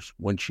remembers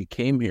when she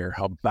came here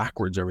how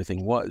backwards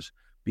everything was,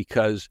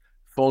 because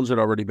phones had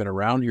already been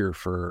around here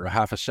for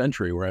half a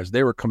century, whereas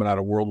they were coming out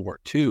of World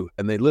War II,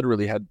 and they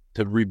literally had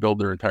to rebuild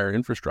their entire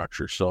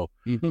infrastructure. So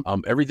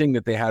everything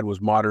that they had was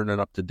modern and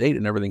up to date,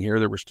 and everything here,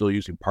 they were still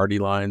using party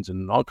lines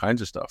and all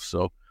kinds of stuff.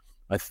 So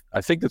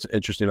I think that's an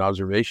interesting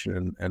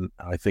observation, and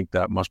I think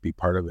that must be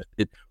part of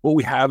it. What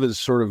we have is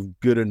sort of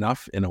good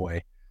enough in a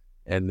way,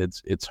 and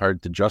it's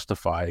hard to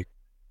justify,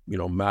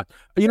 math.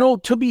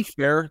 To be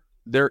fair,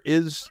 there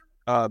is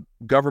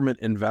government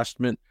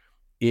investment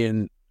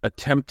in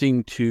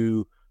attempting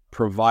to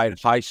provide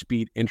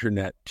high-speed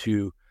internet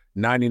to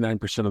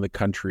 99% of the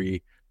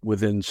country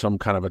within some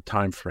kind of a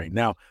time frame.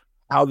 Now,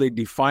 how they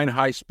define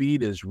high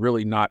speed is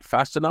really not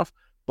fast enough,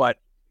 but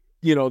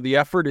the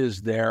effort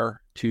is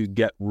there to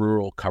get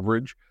rural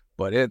coverage.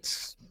 But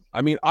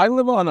I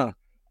live on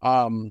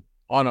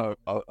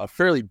a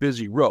fairly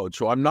busy road,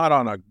 so I'm not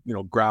on a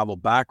gravel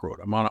back road.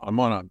 I'm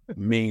on a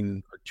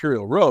main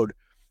arterial road,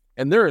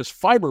 and there is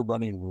fiber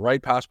running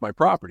right past my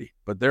property,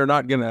 but they're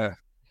not going to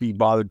be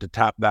bothered to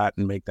tap that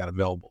and make that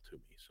available to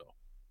me. So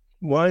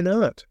why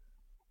not?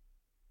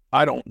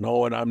 I don't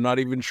know, and I'm not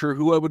even sure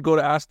who I would go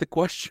to ask the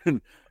question.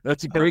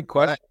 That's a great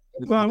question.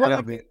 Well, I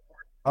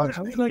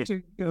would like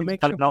to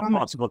make some comments,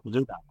 possible to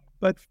do that.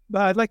 but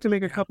I'd like to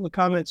make a couple of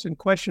comments and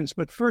questions.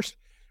 But first,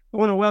 I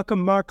want to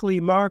welcome Marc Lee.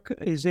 Marc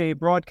is a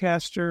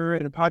broadcaster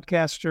and a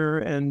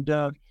podcaster, and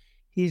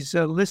he's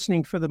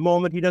listening for the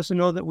moment. He doesn't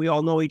know that we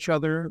all know each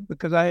other,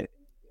 because I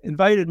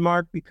invited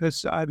Marc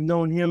because I've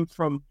known him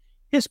from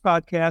his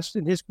podcast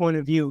and his point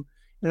of view,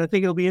 and I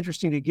think it'll be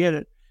interesting to get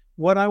it.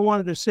 What I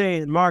wanted to say,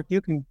 and Marc, you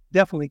can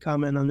definitely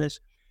comment on this.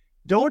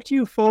 Don't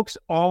you folks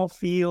all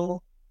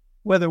feel,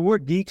 whether we're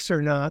geeks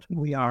or not,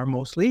 we are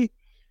mostly,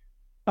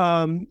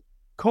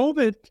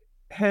 COVID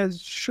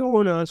has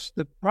shown us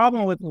the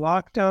problem with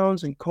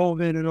lockdowns and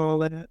COVID and all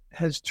that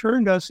has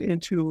turned us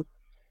into,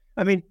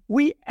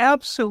 we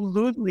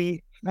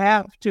absolutely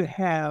have to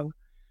have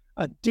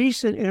a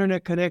decent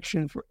internet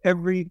connection for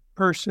every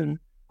person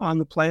on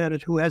the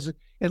planet who has,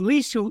 at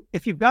least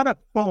if you've got a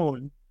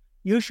phone,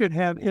 you should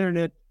have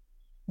internet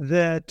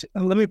that,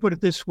 let me put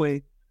it this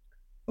way.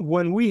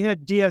 When we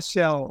had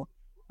DSL,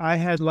 I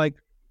had like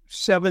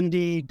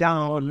 70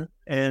 down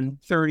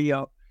and 30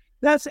 up.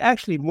 That's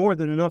actually more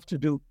than enough to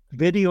do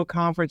video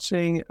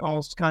conferencing,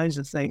 all kinds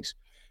of things.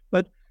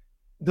 But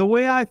the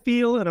way I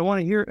feel, and I want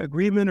to hear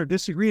agreement or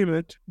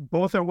disagreement,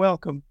 both are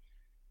welcome.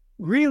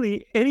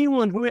 Really,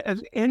 anyone who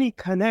has any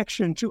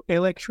connection to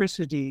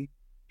electricity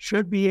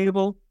should be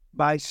able,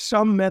 by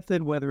some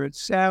method, whether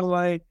it's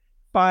satellite,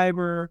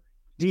 fiber,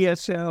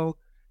 DSL,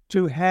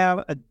 to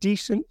have a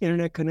decent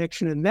internet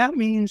connection. And that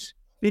means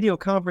video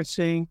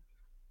conferencing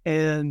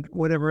and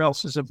whatever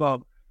else is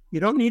above. You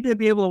don't need to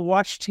be able to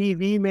watch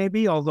TV,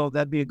 maybe, although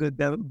that'd be a good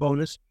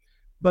bonus.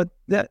 But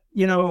that,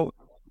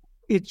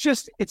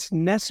 it's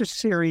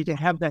necessary to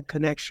have that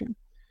connection.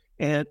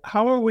 And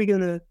how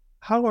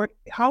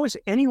is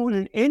anyone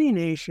in any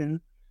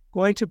nation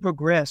going to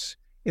progress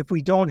if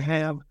we don't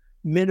have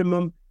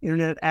minimum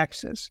internet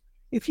access?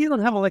 If you don't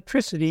have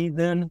electricity,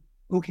 then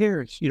who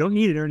cares? You don't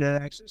need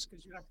internet access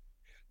because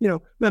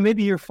well,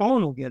 maybe your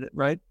phone will get it,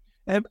 right?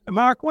 And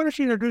Marc, why don't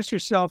you introduce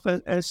yourself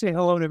and say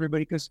hello to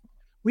everybody, because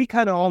we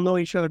kind of all know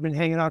each other, been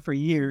hanging out for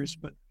years.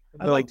 But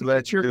I'm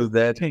glad to do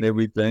that and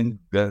everything.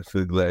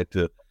 So glad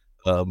to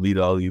meet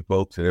all you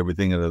folks and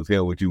everything. And I was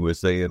hearing what you were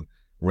saying,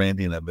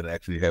 Randy, and I've been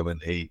actually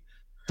having a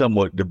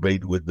somewhat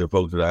debate with the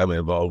folks that I'm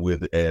involved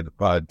with at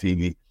Pod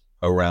TV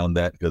around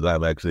that, because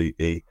I'm actually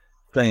a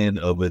fan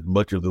of as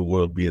much of the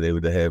world being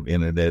able to have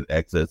internet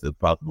access as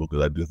possible,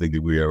 because I do think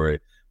that we are a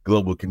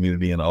global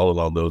community and all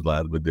along those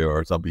lines. But there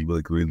are some people,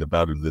 including the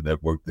founders of the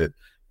network, that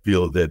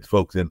feel that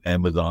folks in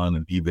Amazon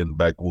and even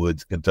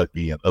backwoods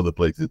Kentucky and other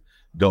places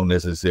don't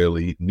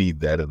necessarily need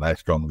that, and I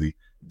strongly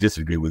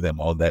disagree with them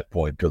on that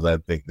point, because I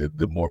think that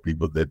the more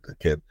people that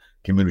can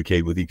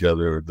communicate with each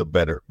other, the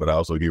better. But I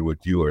also hear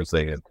what you are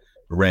saying,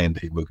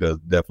 Randy, because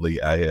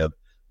definitely I have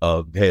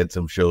had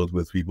some shows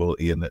with people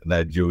in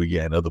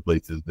Nigeria and other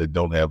places that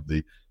don't have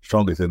the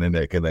strongest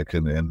internet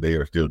connection, and they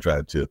are still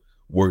trying to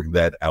work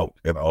that out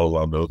and all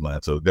along those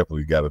lines. So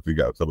definitely got to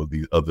figure out some of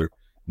these other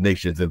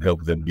nations and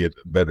help them get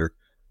better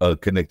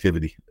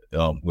connectivity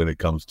when it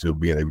comes to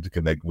being able to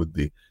connect with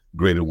the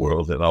greater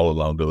world and all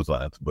along those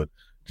lines. But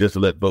just to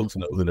let folks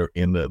know that are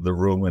in the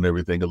room and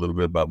everything, a little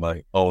bit about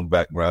my own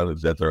background,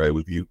 if that's all right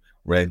with you,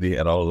 Randy,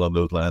 and all along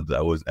those lines.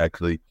 I was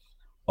actually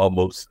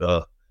almost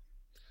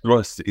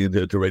thrust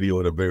into radio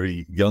at a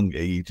very young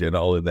age, and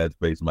all in that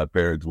space. My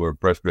parents were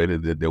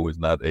frustrated that there was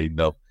not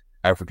enough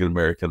African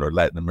American or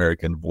Latin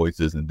American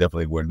voices, and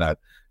definitely were not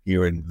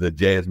hearing the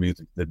jazz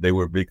music that they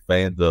were big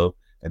fans of.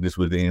 And this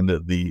was in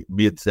the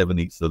mid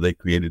 70s, so they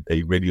created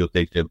a radio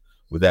station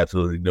with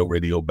absolutely no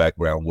radio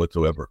background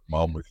whatsoever.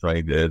 Mom was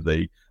trained as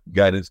a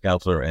guidance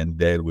counselor, and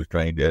Dad was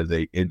trained as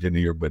a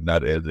engineer, but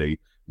not as a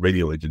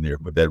radio engineer.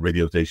 But that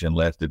radio station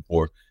lasted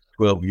for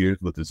 12 years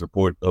with the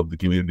support of the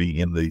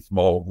community in the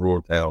small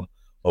rural town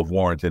of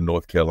Warrenton,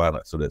 North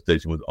Carolina. So that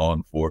station was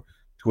on for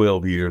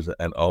 12 years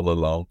and all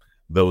along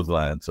those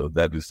lines. So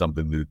that is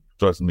something that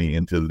thrust me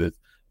into this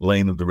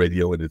lane of the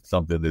radio, and it's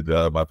something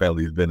that my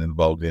family has been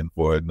involved in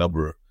for a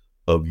number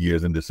of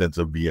years in the sense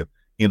of being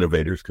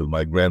innovators, because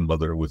my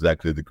grandmother was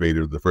actually the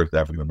creator of the first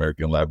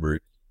African-American library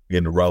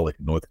in Raleigh,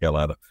 North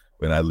Carolina,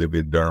 when I live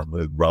in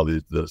Durham. Raleigh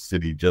is the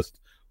city just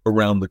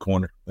around the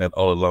corner and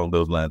all along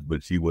those lines.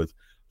 But she was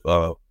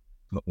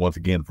once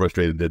again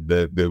frustrated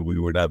that we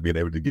were not being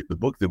able to get the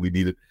books that we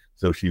needed.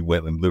 So she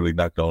went and literally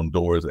knocked on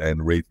doors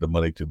and raised the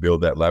money to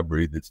build that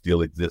library that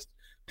still exists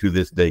to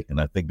this day. And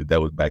I think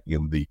that was back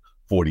in the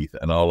 40s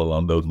and all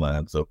along those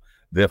lines. So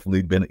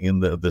definitely been in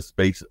the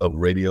space of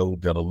radio,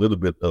 done a little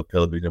bit of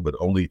television, but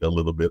only a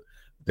little bit,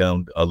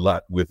 done a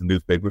lot with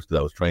newspapers, because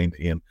I was trained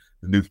in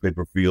the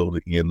newspaper field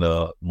in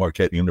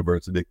Marquette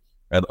University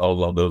and all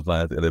along those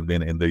lines, and have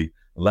been in the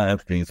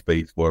live stream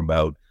space for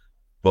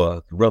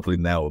roughly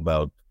now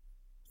about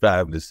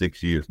 5 to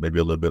 6 years, maybe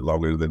a little bit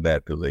longer than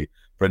that, because a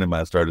friend of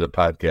mine started a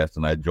podcast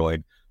and I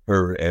joined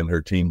her and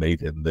her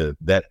teammate, and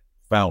that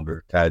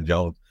founder, Tâht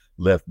Jones,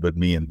 left, but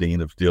me and Dean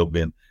have still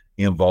been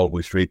involved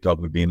with Straight Talk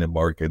with Dean and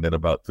Mark. And then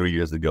about 3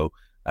 years ago,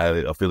 I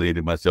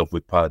affiliated myself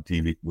with Pod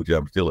TV, which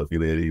I'm still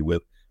affiliated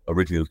with.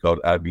 Originally, it was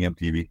called IBM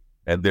TV,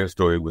 and their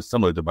story was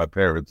similar to my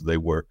parents. They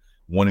were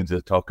wanting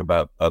to talk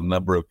about a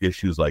number of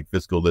issues like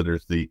fiscal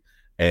literacy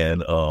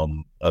and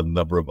a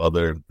number of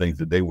other things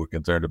that they were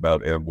concerned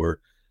about, and were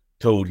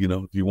told,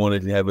 if you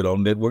wanted to have it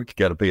on network, you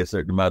got to pay a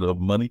certain amount of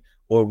money,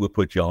 or we'll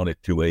put you on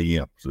at 2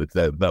 a.m. So it's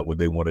not what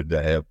they wanted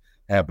to have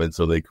happen.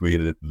 So they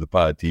created the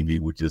Pod TV,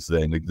 which is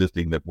an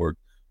existing network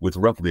with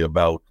roughly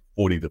about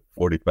 40 to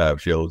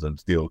 45 shows, and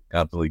still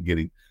constantly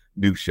getting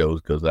new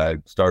shows, because I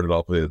started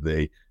off as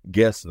a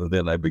guest, and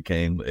then I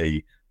became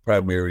a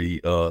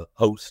primary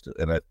host,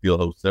 and I still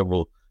host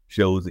several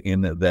shows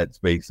in that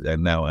space,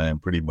 and now I am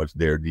pretty much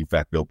their de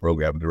facto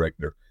program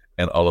director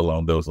and all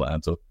along those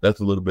lines. So that's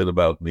a little bit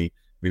about me.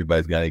 If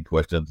anybody's got any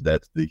questions,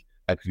 that's the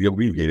actually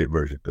abbreviated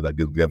version, because I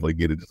can definitely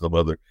get into some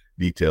other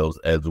details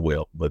as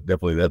well. But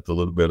definitely that's a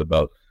little bit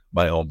about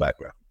my own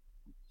background.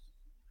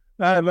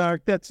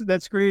 Mark,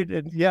 that's great.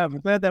 And yeah, I'm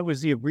glad that was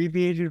the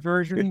abbreviated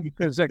version,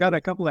 because I got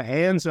a couple of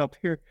hands up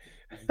here.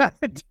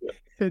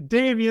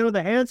 Dave,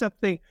 the hands up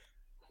thing,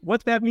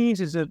 what that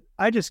means is that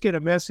I just get a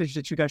message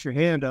that you got your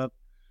hand up,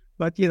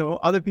 but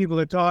other people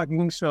are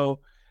talking. So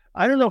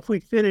I don't know if we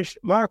finished.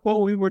 Mark,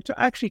 what we were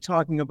actually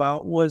talking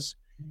about was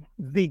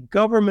the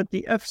government,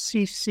 the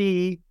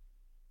FCC,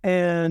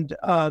 and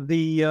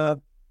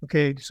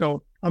okay,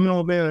 so I'm an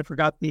old man, I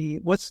forgot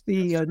what's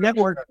the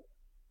network?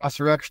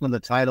 Resurrection of the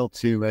Title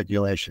II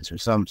regulations, or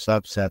some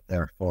subset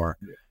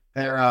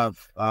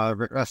thereof.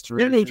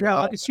 Restoration.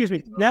 Neutrality, excuse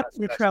me. Net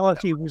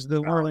neutrality was the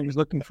word I was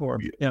looking for.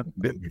 Yeah.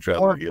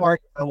 Neutrality. Or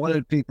I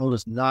wanted people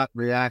to not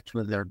react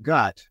with their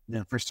gut.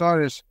 Now, for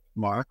starters,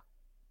 Mark,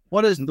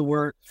 what does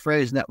the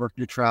phrase network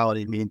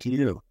neutrality mean to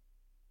you?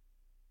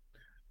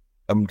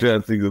 I'm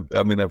trying to think of,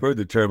 I've heard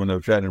the term, and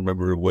I'm trying to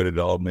remember what it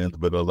all means,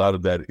 but a lot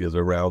of that is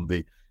around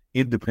the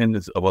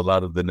independence of a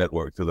lot of the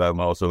networks. Because I'm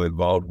also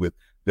involved with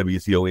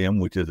WCOM,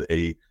 which is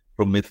a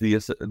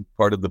Prometheus,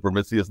 part of the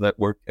Prometheus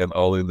network, and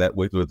all in that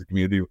way. So it's a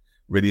community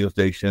radio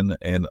station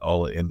and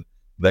all in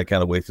that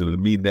kind of way. So to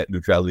me, net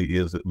neutrality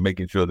is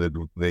making sure that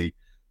the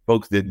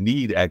folks that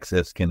need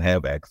access can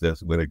have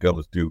access when it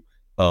comes to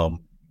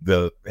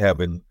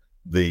having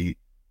the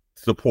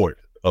support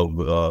of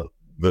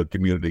the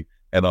community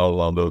and all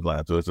along those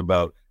lines. So it's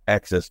about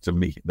access to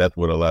me. That's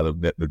what a lot of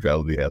net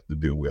neutrality has to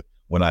do with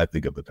when I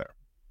think of the term.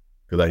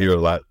 Because I hear a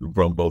lot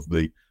from both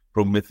the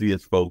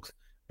Prometheus folks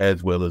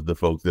as well as the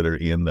folks that are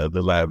in the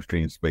live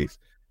stream space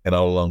and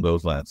all along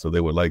those lines. So they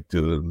would like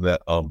to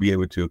be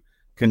able to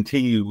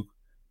continue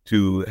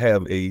to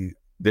have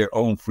their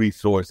own free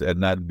source and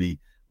not be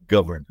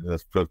governed.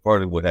 That's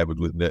part of what happens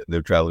with net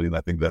neutrality, and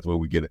I think that's where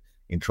we get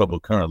in trouble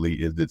currently,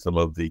 is that some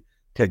of the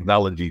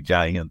technology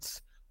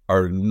giants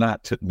are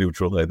not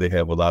neutral, and they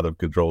have a lot of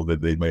control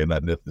that they may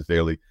not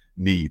necessarily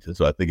need.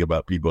 So I think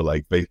about people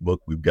like Facebook.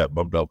 We've got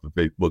bumped off of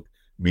Facebook,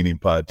 meaning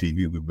Pod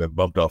TV. We've been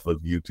bumped off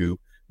of YouTube.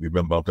 We've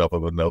been bumped off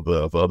of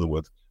of other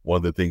ones. One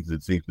of the things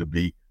that seems to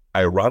be,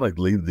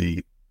 ironically,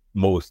 the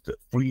most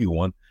free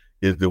one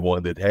is the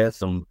one that has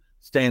some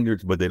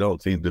standards, but they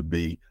don't seem to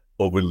be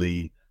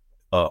overly,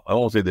 I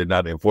won't say they're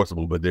not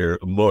enforceable, but they're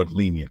more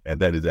lenient. And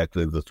that is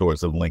actually the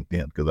source of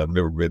LinkedIn, because I've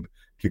never been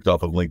kicked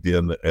off of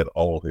LinkedIn at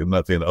all. I'm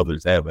not saying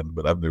others haven't,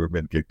 but I've never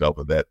been kicked off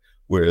of that,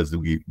 whereas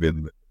we've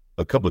been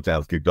a couple of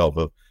times kicked off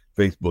of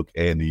Facebook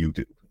and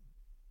YouTube.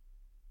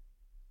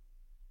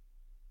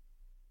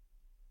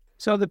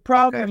 So the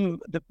problem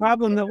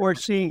that we're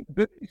seeing,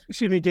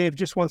 excuse me, Dave,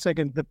 just one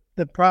second.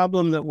 The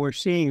problem that we're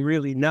seeing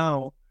really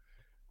now,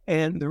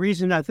 and the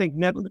reason I think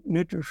net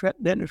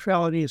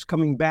neutrality is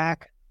coming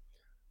back,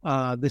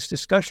 this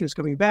discussion is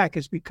coming back,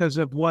 is because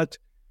of what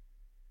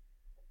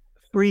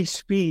free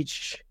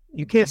speech.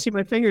 You can't see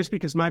my fingers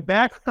because my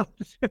background.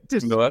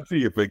 No, I see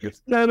your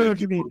fingers. No,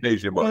 what you mean.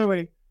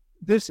 Anyway,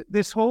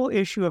 this whole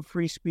issue of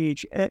free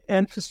speech,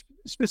 and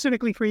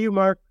specifically for you,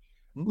 Mark,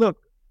 look,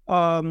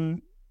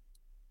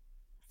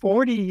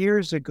 40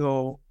 years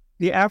ago,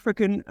 the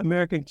African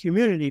American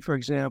community, for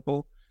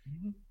example,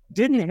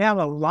 didn't have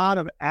a lot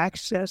of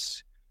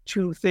access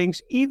to things.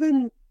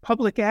 Even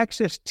public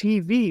access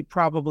TV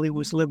probably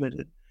was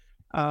limited.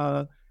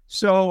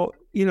 So,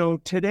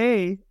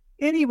 today,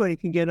 anybody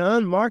can get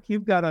on. Mark,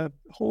 you've got a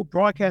whole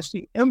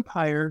broadcasting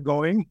empire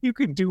going. You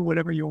can do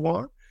whatever you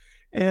want.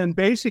 And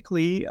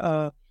basically,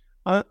 for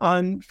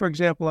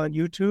example, on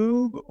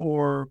YouTube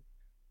or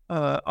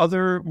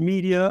other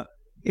media,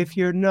 if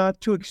you're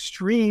not too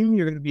extreme,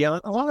 you're going to be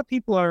on. A lot of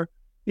people are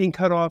being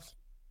cut off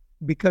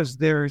because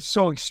they're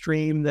so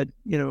extreme that,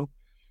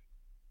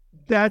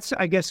 that's,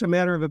 I guess, a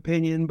matter of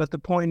opinion. But the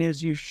point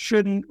is, you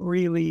shouldn't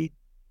really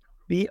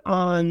be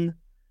on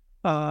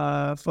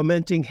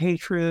fomenting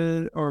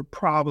hatred or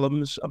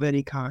problems of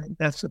any kind.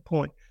 That's the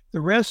point. The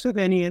rest of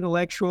any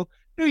intellectual,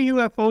 do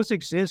UFOs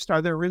exist?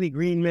 Are there really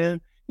green men?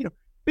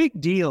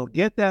 Big deal.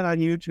 Get that on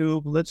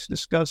YouTube. Let's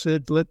discuss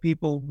it. Let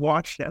people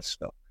watch that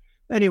stuff.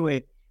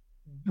 Anyway,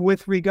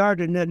 with regard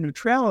to net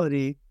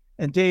neutrality,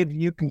 and Dave,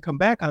 you can come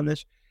back on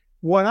this,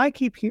 what I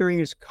keep hearing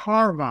is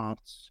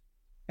carve-outs.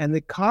 And the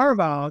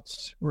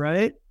carve-outs,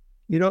 right?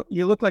 You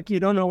look like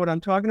you don't know what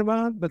I'm talking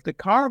about, but the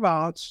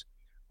carve-outs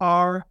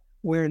are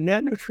where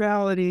net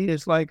neutrality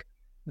is like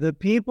the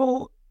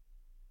people,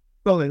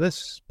 well,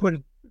 let's put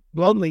it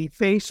bluntly,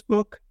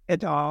 Facebook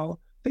et al.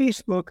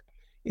 Facebook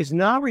is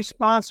not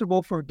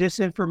responsible for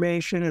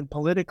disinformation and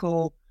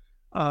political,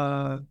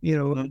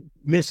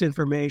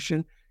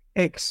 misinformation,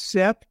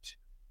 except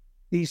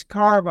these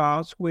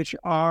carve-outs, which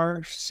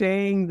are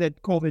saying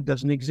that COVID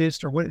doesn't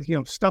exist or what,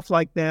 stuff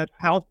like that,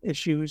 health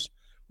issues,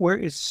 where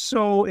it's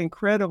so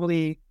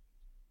incredibly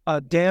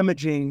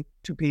damaging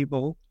to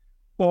people,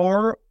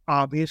 or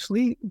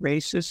obviously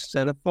racist,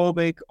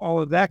 xenophobic,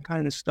 all of that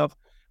kind of stuff,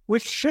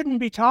 which shouldn't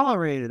be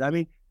tolerated. I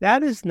mean,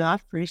 that is not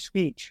free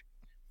speech.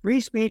 Free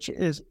speech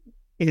is,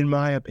 in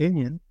my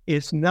opinion,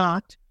 is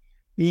not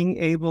being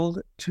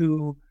able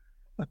to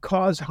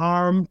cause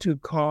harm, to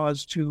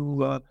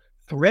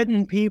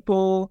threaten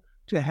people,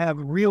 to have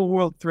real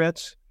world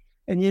threats.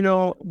 And,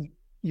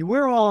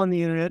 we're all on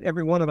the internet,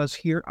 every one of us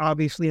here,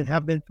 obviously, and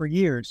have been for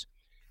years.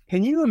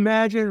 Can you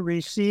imagine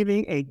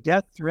receiving a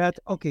death threat?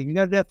 Okay, you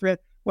got a death threat.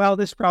 Well,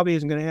 this probably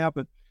isn't going to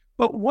happen.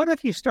 But what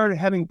if you started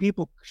having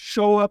people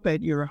show up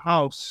at your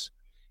house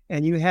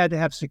and you had to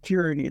have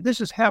security? This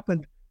has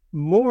happened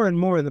more and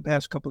more in the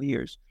past couple of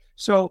years.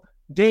 So,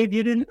 Dave,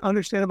 you didn't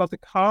understand about the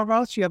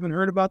carve-outs. You haven't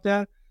heard about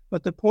that.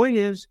 But the point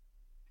is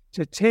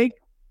to take,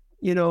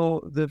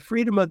 the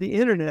freedom of the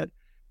internet,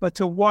 but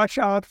to watch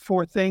out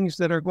for things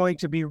that are going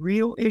to be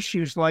real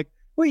issues like,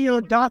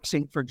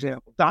 doxing, for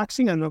example.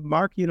 Doxing, I know,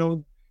 Mark,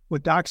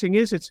 what doxing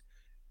is. It's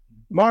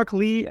Marc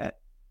Lee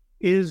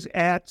is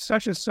at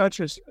such and such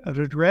an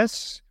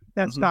address.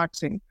 That's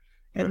doxing.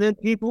 And then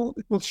people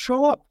will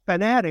show up,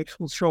 fanatics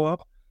will show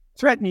up,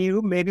 threaten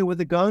you, maybe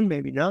with a gun,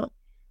 maybe not.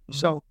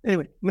 So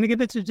anyway, I'm going to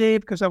give it to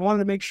Dave because I wanted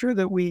to make sure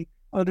that we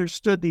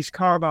understood these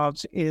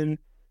carve-outs in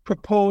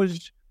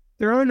proposed.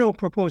 There are no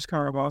proposed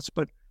carve-outs,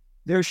 but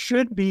there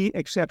should be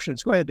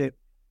exceptions. Go ahead, Dave.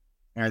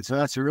 All right, so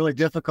that's a really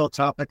difficult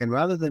topic. And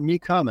rather than me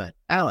comment,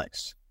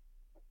 Alex.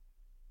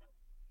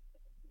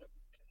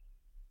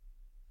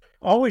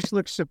 Always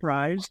looks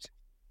surprised.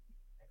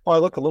 Well, I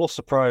look a little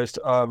surprised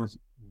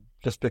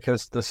just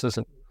because this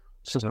isn't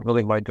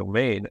really my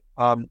domain.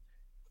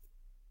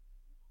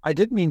 I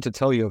did mean to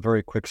tell you a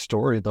very quick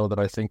story, though, that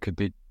I think could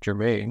be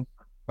germane.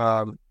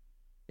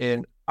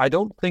 And I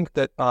don't think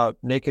that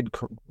naked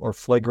or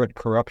flagrant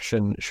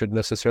corruption should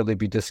necessarily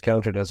be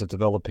discounted as a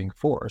developing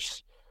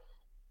force.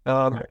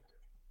 And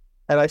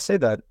I say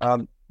that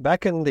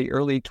back in the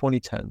early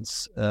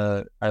 2010s,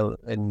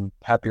 in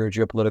happier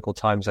geopolitical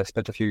times, I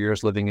spent a few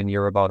years living in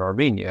Yerevan,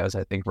 Armenia, as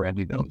I think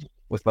Randy knows,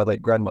 with my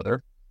late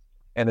grandmother.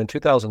 And in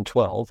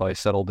 2012, I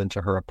settled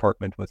into her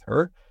apartment with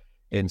her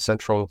in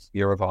central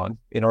Yerevan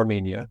in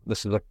Armenia.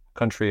 This is a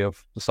country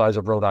of the size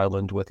of Rhode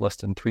Island with less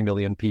than 3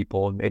 million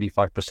people, and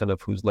 85%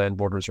 of whose land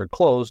borders are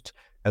closed,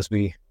 as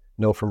we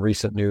know from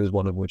recent news,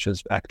 one of which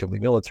is actively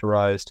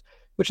militarized,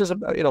 which is,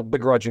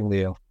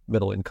 begrudgingly a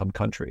middle-income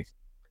country.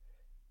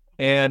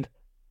 And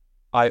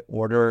I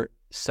order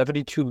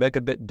 72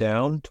 megabit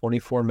down,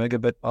 24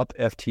 megabit up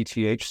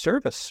FTTH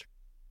service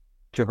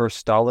to her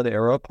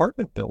Stalin-era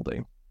apartment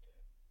building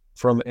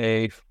from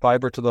a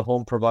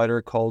fiber-to-the-home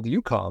provider called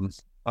UCOM,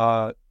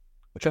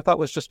 which I thought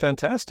was just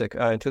fantastic.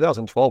 In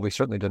 2012, we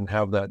certainly didn't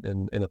have that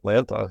in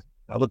Atlanta.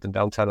 I lived in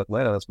downtown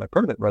Atlanta. That's my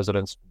permanent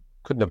residence.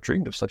 Couldn't have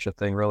dreamed of such a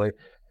thing, really.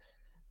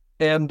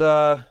 And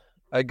I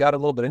got a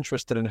little bit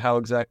interested in how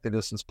exactly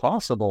this is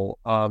possible.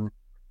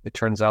 It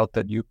turns out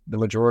that the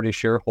majority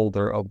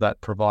shareholder of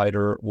that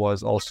provider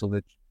was also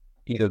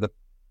either the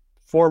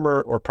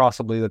former or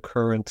possibly the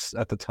current,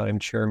 at the time,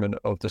 chairman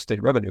of the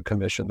State Revenue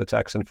Commission, the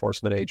tax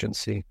enforcement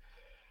agency.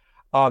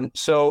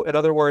 So, in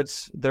other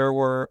words, there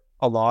were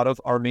a lot of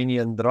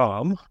Armenian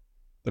dram,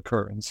 the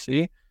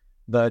currency,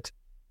 that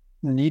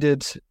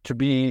needed to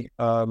be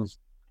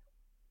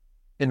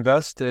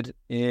invested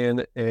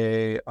in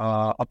a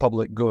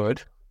public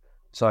good.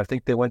 So I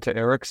think they went to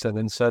Ericsson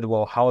and said,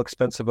 well, how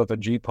expensive of a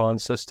GPON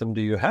system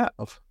do you have?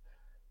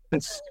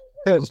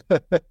 Can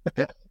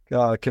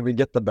we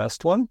get the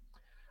best one?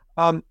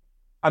 I'm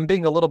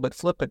being a little bit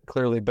flippant,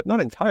 clearly, but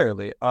not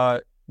entirely.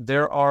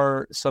 There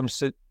are some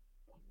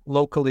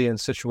locally and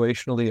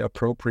situationally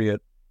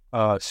appropriate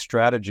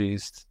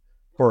strategies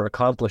for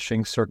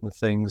accomplishing certain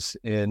things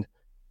in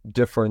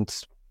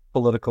different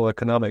political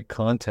economic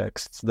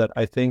contexts that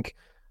I think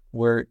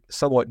we're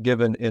somewhat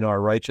given in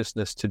our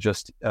righteousness to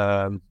just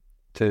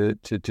to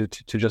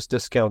just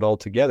discount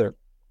altogether.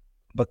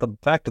 But the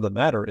fact of the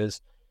matter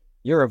is,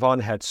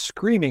 Yerevan had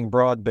screaming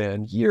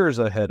broadband years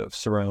ahead of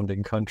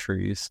surrounding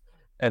countries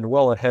and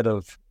well ahead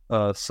of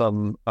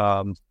some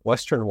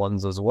Western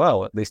ones as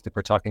well, at least if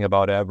we're talking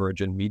about average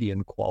and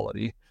median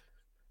quality,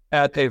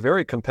 at a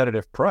very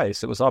competitive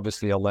price. It was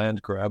obviously a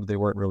land grab. They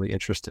weren't really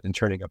interested in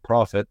turning a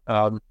profit.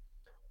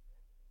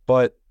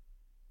 But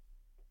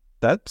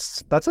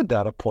that's a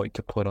data point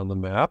to put on the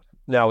map.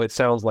 Now, it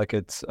sounds like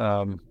it's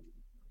one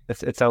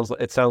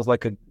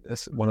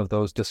of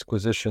those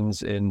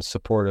disquisitions in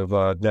support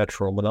of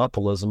natural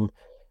monopolism,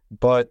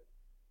 but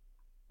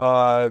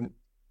over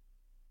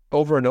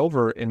and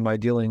over in my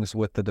dealings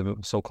with the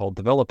so-called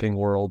developing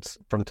world,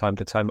 from time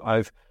to time,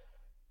 I've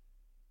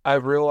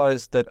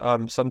realized that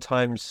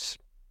sometimes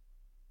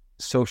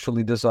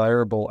socially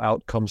desirable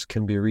outcomes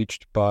can be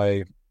reached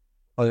by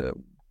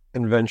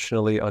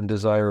conventionally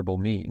undesirable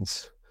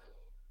means,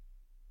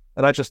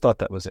 and I just thought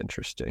that was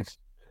interesting.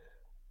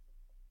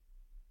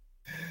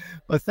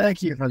 Well,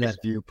 thank you for that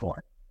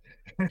viewpoint.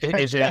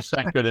 Is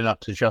that good enough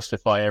to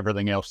justify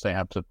everything else they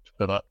have to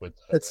put up with?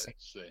 That's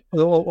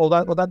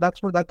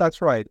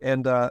right.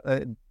 And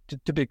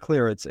to be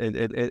clear,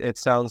 it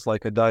sounds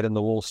like a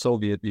dyed-in-the-wool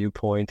Soviet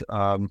viewpoint,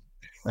 and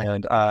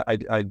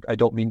I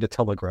don't mean to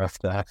telegraph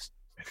that.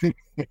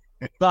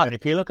 But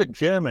if you look at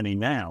Germany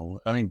now,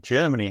 I mean,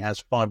 Germany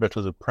has fiber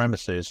to the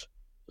premises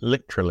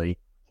literally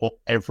for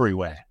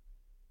everywhere.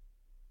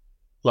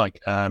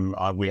 Like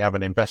we have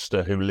an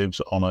investor who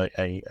lives on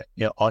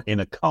in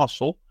a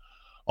castle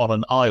on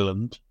an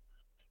island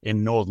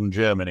in northern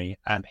Germany,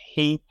 and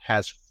he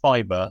has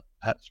fiber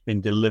that's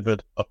been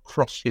delivered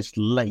across his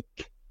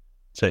lake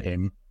to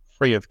him,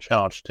 free of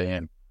charge to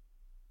him,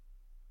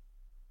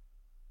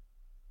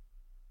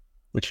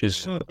 which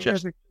is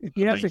if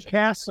he has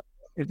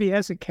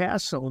a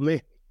castle,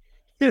 maybe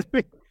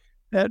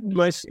that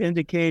must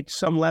indicate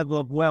some level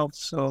of wealth,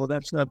 so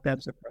that's not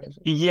that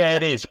surprising. Yeah,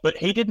 it is, but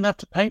he didn't have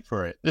to pay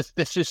for it.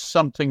 This is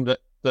something that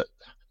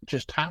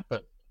just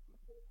happened.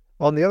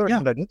 On the other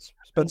hand, I did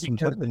spend some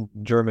time in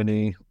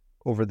Germany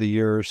over the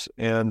years,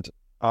 and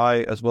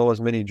I, as well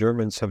as many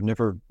Germans, have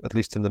never, at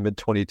least in the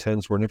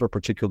mid-2010s, were never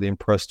particularly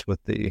impressed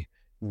with the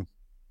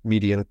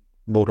median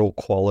modal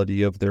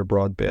quality of their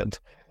broadband.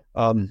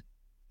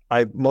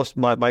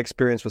 My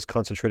experience was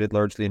concentrated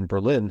largely in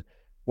Berlin,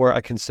 where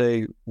I can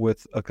say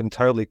with an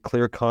entirely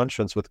clear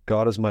conscience, with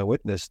God as my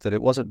witness, that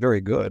it wasn't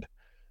very good.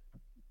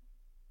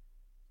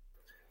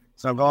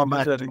 So I'm going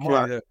back to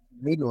Mark.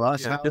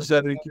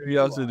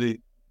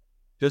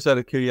 Just out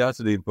of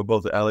curiosity for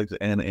both Alex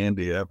and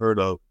Andy, I've heard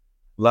of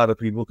a lot of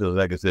people, because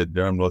like I said,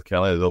 Durham, North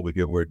Carolina is over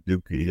here where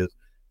Duke is,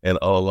 and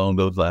all along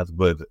those lines,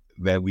 but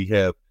that we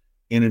have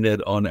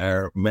internet on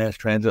our mass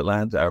transit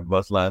lines, our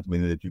bus lines,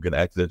 meaning that you can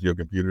access your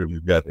computer if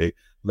you've got a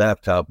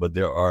laptop, but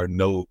there are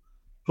no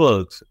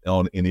plugs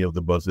on any of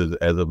the buses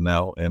as of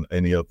now and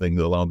any other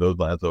things along those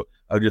lines. So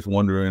I was just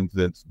wondering,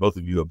 since both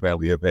of you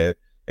apparently have had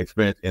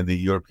experience in the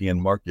European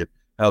market,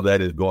 how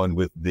that is going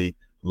with the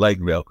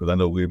light rail, because I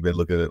know we've been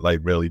looking at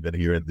light rail even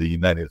here in the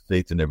United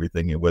States and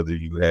everything, and whether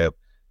you have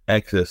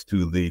access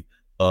to the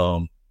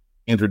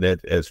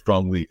internet as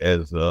strongly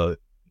as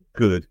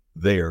could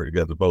there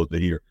as opposed to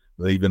here.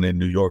 Even in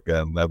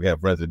Now we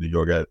have friends in New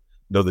York, I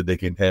know that they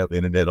can have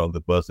internet on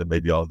the bus and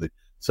maybe on the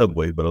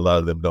subways, but a lot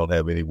of them don't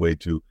have any way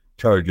to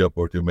charge up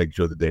or to make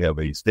sure that they have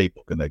a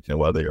stable connection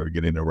while they are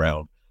getting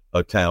around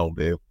a town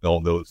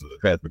on those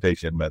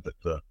transportation methods.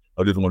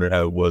 I just wondered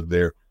how it was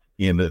there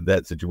in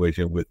that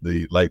situation with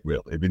the light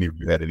rail, if any of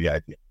you had any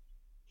idea.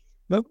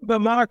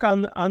 But Mark,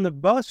 on the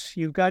bus,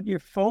 you've got your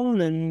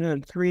phone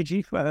and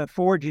 3G,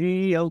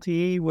 4G,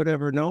 LTE,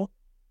 whatever, no?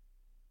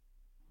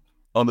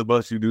 On the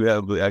bus, you do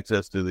have the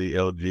access to the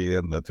LG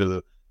and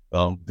to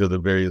the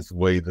various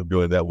ways of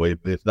doing that way.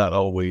 It's not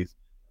always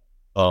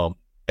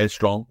as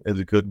strong as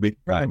it could be.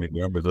 Right. I mean,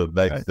 Denver's a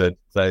nice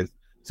size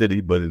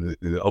city, but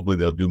hopefully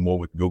they'll do more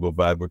with Google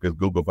Fiber, because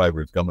Google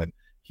Fiber is coming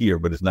here,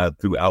 but it's not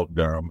throughout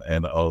Durham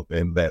and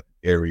in that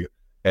area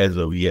as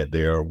of yet.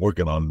 They are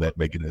working on that,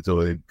 making it so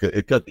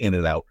it cuts in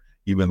and out,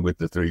 even with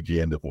the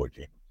 3G and the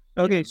 4G.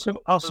 Okay, so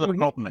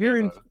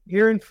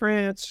here in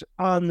France,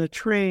 on the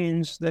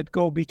trains that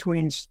go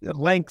between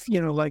length,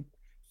 like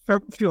a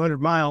few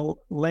 100-mile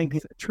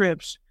length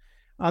trips,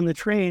 on the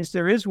trains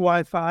there is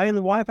Wi-Fi, and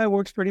the Wi-Fi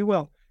works pretty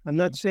well. I'm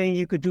not saying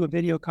you could do a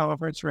video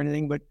conference or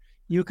anything, but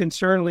you can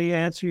certainly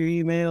answer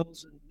your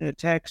emails and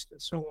text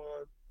and so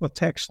on. Well,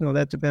 text, no,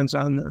 that depends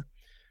on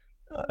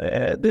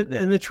and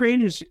the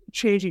train is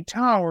changing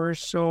towers,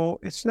 so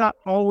it's not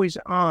always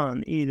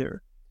on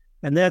either.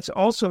 And that's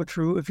also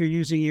true if you're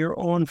using your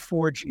own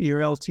 4G, your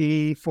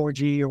LTE,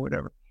 4G, or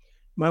whatever.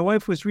 My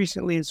wife was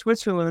recently in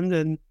Switzerland,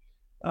 and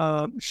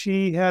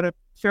she had a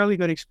fairly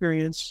good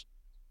experience.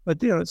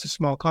 But, it's a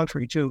small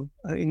country, too.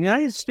 In the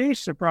United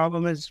States, the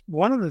problem is,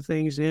 one of the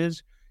things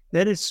is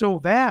that it's so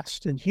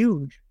vast and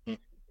huge.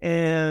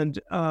 And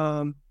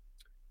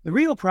the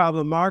real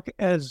problem, Mark,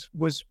 as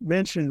was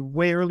mentioned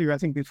way earlier, I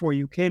think before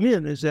you came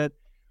in, is that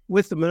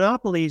with the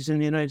monopolies in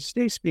the United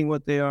States being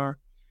what they are,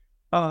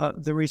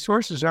 the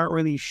resources aren't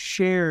really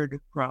shared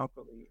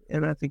properly.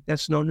 And I think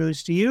that's no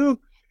news to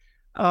you.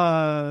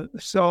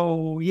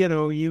 So,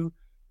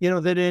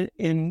 that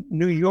in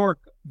New York,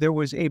 there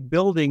was a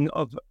building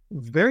of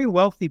very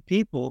wealthy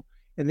people,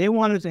 and they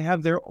wanted to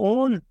have their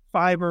own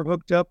fiber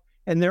hooked up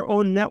and their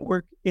own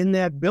network in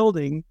that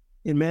building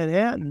in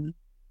Manhattan.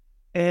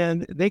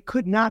 And they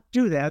could not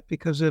do that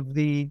because of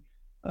the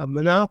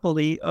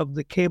monopoly of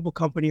the cable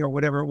company or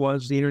whatever it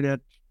was, the internet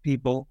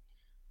people.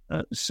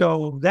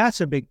 So that's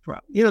a big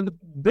problem. The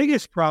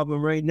biggest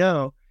problem right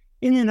now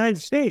in the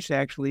United States,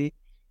 actually,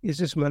 is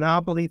this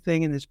monopoly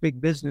thing and this big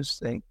business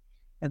thing.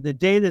 And the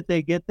day that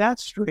they get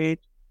that straight,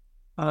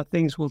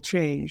 things will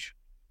change.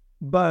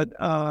 But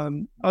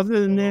other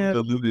than that...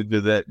 alluded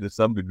to that to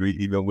some degree,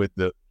 even with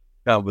the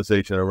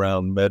conversation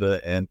around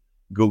Meta and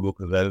Google,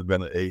 because that has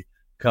been a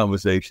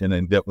conversation,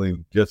 and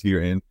definitely just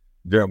here in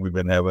Durham, we've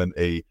been having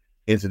a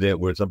incident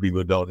where some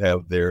people don't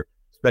have their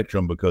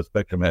Spectrum because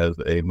Spectrum has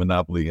a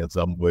monopoly in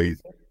some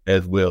ways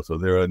as well. So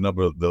there are a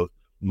number of those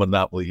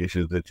monopoly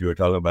issues that you were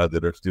talking about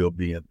that are still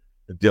being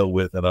dealt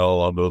with and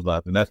all on those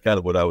lines. And that's kind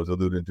of what I was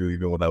alluding to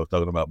even when I was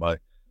talking about my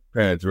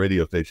parents'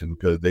 radio station,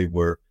 because they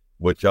were,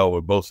 what y'all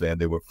were both saying,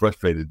 they were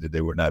frustrated that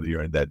they were not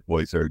hearing that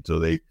voice heard. So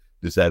they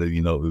decided,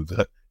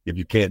 if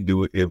you can't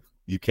do it, if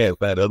you can't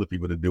find other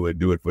people to do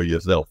it for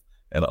yourself,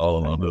 and all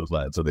along those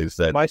lines. So they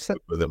decided to do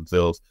it for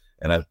themselves.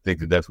 And I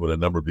think that's what a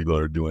number of people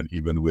are doing,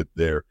 even with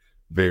their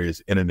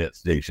various internet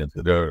stations.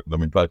 Pop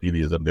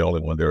TV isn't the only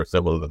one. There are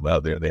several of them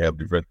out there. They have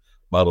different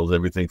models,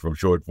 everything from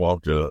short form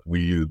to, we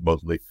use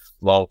mostly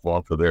long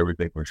form. So they're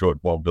everything from short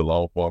form to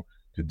long form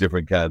to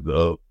different kinds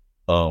of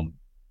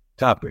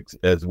topics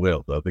as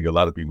well. So I think a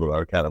lot of people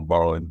are kind of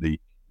borrowing if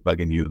I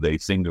can use a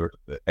singer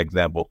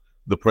example,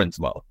 the Prince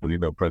model.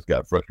 Prince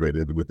got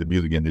frustrated with the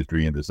music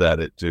industry and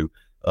decided to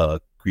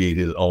create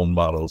his own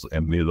models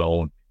and his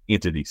own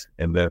entities.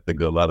 And I think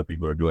a lot of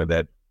people are doing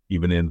that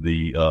even in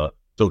the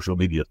social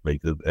media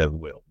spaces as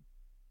well.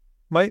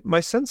 My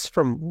sense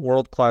from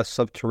world-class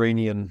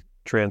subterranean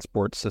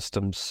transport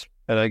systems,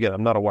 and again,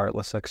 I'm not a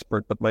wireless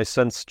expert, but my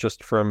sense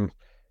just from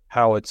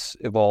how it's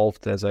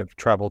evolved as I've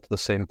traveled to the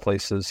same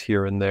places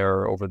here and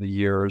there over the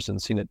years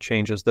and seen it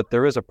change, is that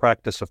there is a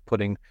practice of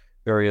putting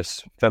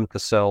various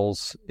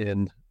femtocells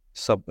in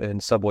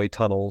subway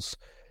tunnels.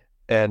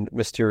 And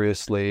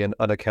mysteriously and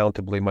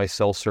unaccountably, my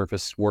cell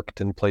service worked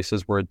in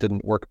places where it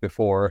didn't work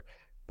before.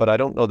 But I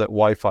don't know that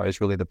Wi-Fi is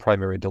really the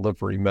primary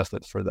delivery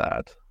method for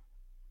that.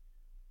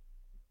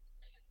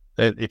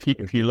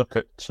 If you look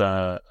at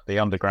the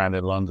Underground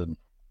in London,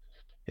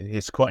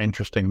 it's quite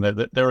interesting.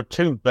 There are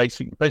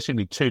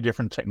basically two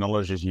different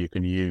technologies you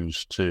can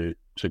use to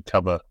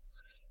cover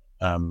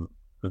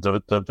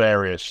the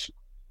various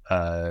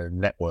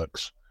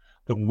networks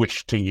that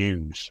wish to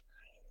use.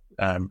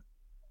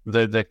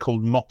 They're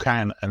called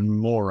MOCAN and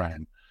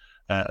MORAN.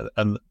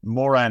 And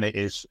MORAN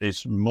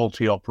is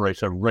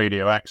multi-operator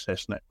radio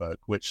access network,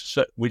 which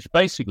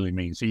basically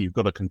means that you've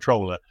got a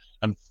controller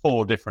and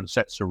 4 different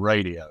sets of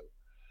radio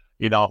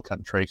in our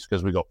countries,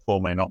 because we've got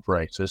 4 main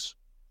operators.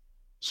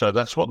 So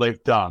that's what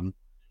they've done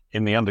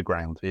in the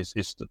underground. Is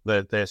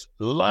there's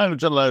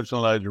loads and loads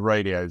and loads of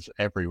radios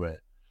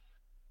everywhere.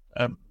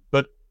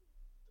 But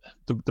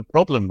the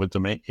problem with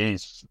them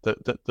is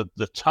that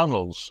the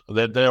tunnels,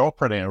 they're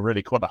operating at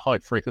really quite a high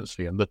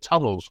frequency, and the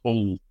tunnels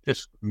all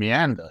just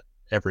meander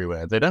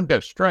everywhere. They don't go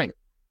straight.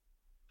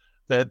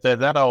 They're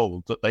that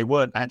old that they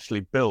weren't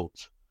actually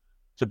built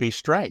to be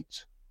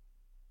straight.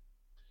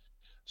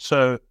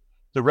 So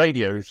the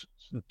radios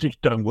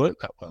just don't work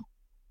that well.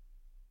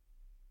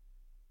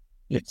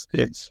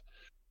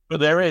 But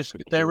there is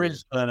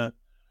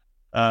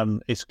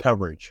it's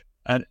coverage,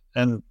 and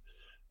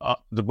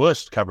the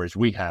worst coverage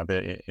we have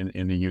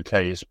in the UK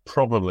is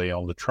probably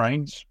on the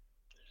trains,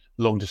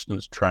 long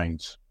distance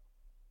trains.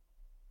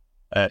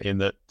 In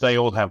that they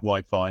all have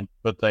Wi-Fi,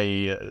 but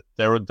they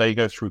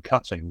go through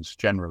cuttings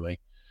generally,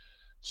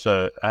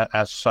 so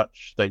as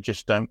such they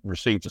just don't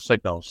receive the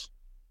signals.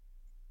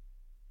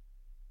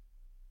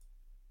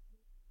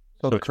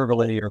 So the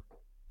curvilinear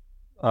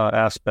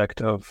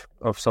aspect of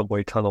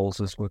subway tunnels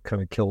is what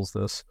kind of kills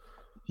this.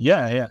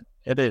 Yeah,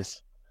 it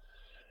is.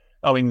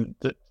 I mean,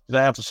 they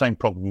have the same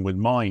problem with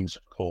mines,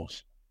 of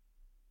course.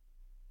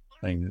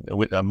 I mean,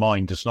 a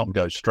mine does not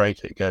go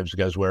straight; it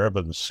goes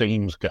wherever the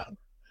seams go.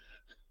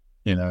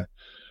 You know,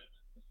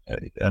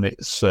 and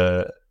it's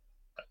the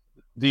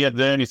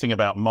only thing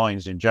about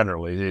mines in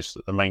general is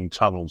that the main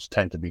tunnels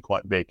tend to be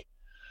quite big.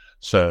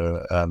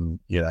 So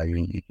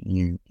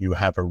you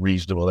have a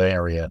reasonable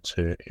area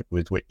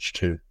with which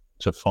to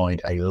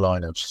find a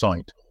line of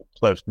sight,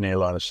 close near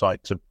line of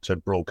sight to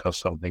broadcast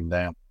something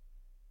down.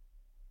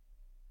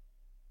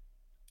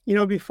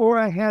 Before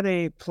I had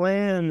a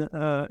plan,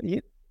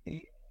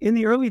 in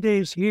the early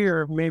days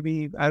here,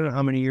 maybe, I don't know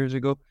how many years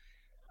ago,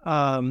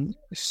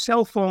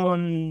 cell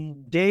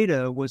phone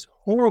data was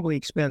horribly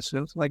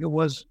expensive, like it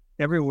was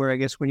everywhere, I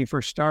guess, when you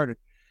first started.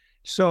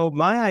 So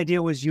my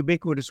idea was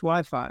ubiquitous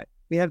Wi-Fi.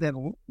 We have to have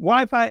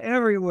Wi-Fi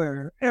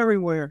everywhere,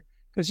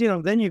 because,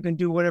 then you can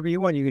do whatever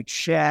you want. You can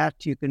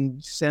chat, you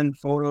can send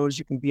photos,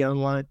 you can be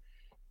online.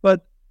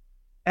 But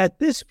at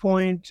this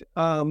point,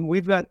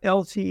 we've got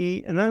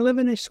LTE, and I live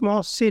in a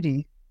small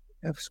city,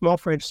 a small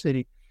French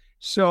city.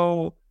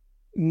 So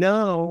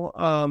now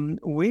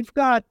we've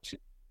got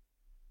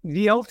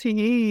the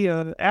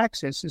LTE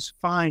access is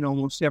fine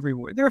almost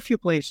everywhere. There are a few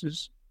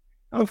places.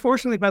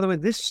 Unfortunately, by the way,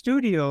 this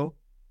studio,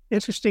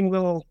 interesting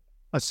little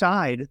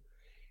aside,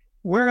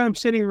 where I'm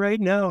sitting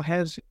right now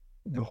has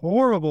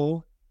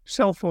horrible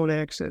cell phone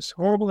access,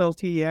 horrible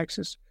LTE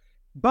access,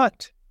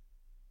 but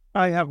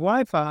I have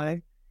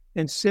Wi-Fi.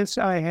 And since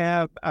I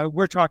have,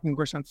 we're talking, of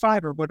course, on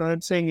fiber, but what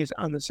I'm saying is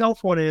on the cell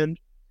phone end,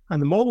 on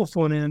the mobile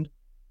phone end,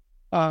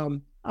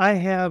 I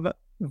have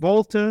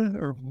Volta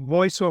or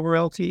voice over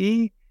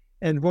LTE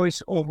and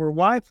voice over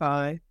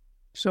Wi-Fi.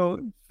 So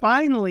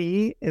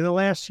finally, in the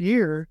last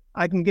year,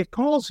 I can get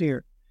calls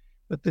here.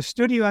 But the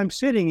studio I'm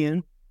sitting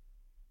in,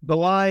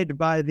 belied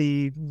by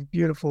the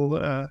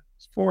beautiful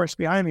forest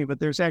behind me, but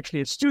there's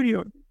actually a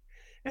studio.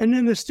 And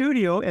in the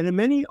studio and in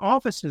many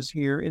offices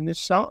here in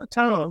this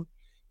town,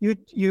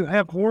 you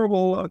have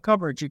horrible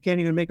coverage. You can't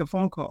even make a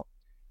phone call.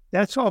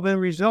 That's all been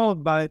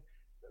resolved by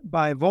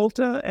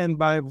Volta and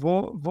by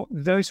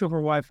voice over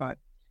Wi-Fi.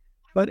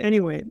 But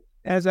anyway,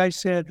 as I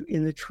said,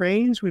 in the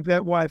trains, we've got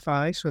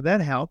Wi-Fi, so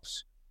that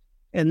helps.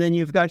 And then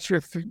you've got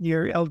your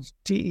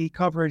LTE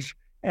coverage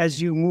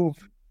as you move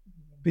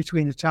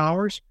between the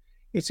towers.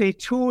 It's a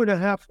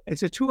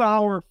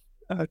 2-hour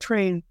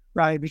train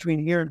ride between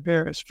here and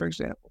Paris, for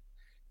example.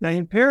 Now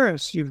in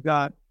Paris, you've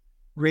got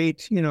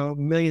great,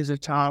 millions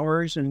of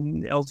towers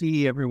and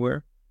LTE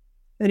everywhere.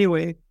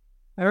 Anyway,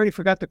 I already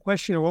forgot the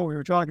question of what we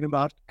were talking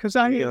about because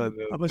I am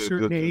of a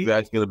certain age.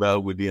 Asking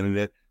about with the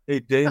internet. Hey,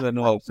 Dave, I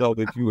know I saw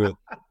that you were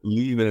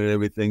leaving and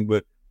everything,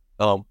 but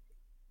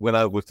when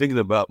I was thinking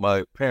about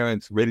my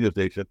parents' radio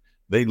station,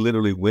 they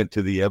literally went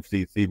to the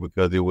FCC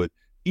because it was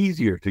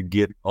easier to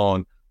get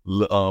on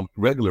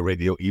regular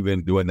radio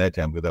even during that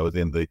time because I was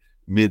in the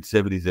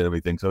mid-'70s and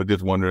everything. So I was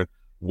just wondering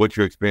what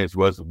your experience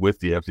was with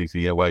the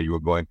FCC and why you were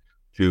going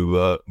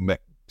to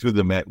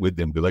the mat with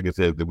them. Because like I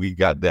said, we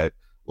got that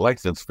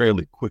license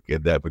fairly quick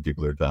at that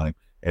particular time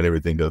and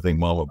everything. I think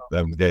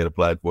Dad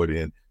applied for it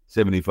in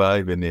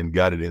 75 and then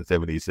got it in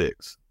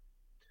 76.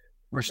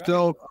 We're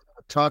still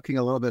talking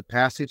a little bit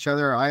past each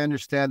other. I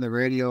understand the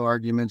radio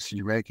arguments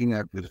you're making.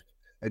 I was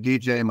a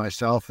DJ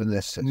myself in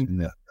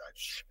the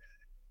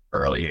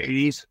early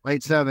 80s,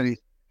 late 70s.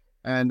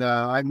 And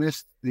I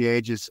missed the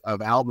ages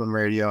of album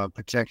radio in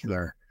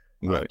particular.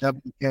 Right.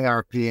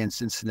 WKRP in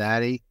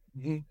Cincinnati.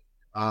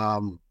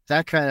 Mm-hmm.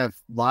 That kind of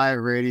live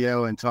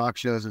radio and talk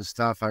shows and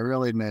stuff I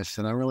really miss.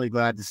 And I'm really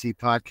glad to see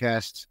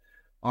podcasts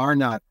are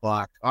not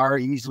blocked, are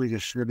easily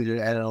distributed.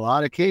 And in a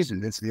lot of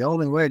cases, it's the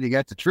only way to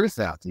get the truth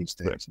out these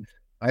days. Right.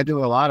 I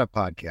do a lot of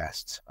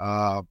podcasts.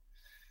 And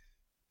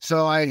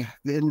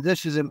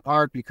this is in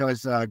part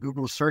because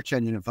Google's search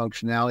engine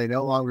functionality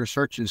no longer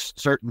searches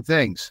certain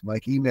things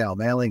like email,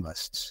 mailing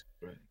lists.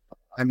 Right.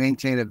 I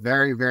maintain a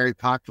very, very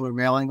popular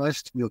mailing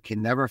list. You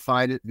can never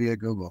find it via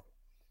Google.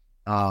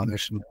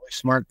 There's some really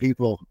smart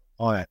people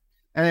on it.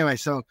 Anyway,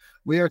 so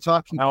we are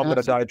talking. I'm going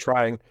to die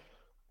trying.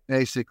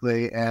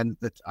 basically. And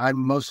I'm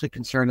mostly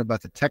concerned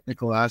about the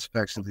technical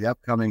aspects of the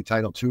upcoming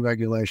Title II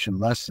regulation,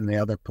 less than the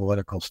other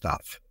political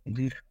stuff.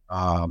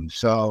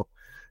 So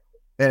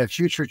in a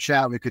future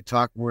chat, we could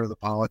talk more of the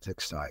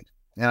politics side.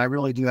 And I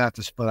really do have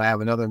to split. I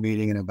have another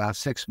meeting in about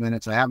 6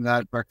 minutes. I haven't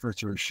had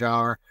breakfast or a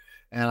shower.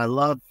 And I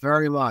love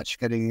very much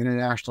getting an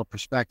international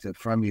perspective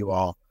from you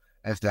all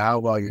as to how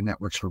well your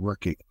networks are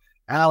working.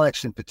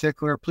 Alex, in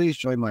particular, please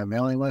join my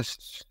mailing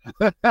list.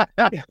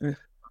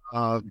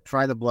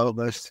 Try the blow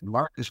list.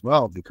 Mark as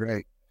well would be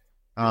great.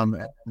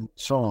 And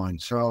so on.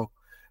 So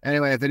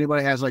anyway, if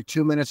anybody has like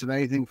 2 minutes of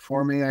anything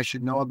for me I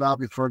should know about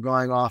before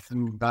going off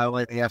and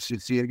violate the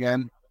FCC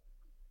again.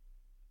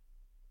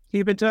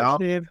 Keep in touch,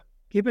 Dave.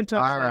 Keep in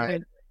touch. All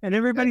right. And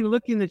everybody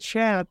look in the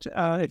chat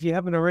if you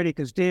haven't already,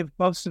 because Dave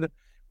posted a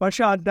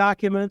bunch of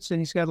documents and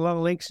he's got a lot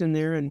of links in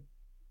there, and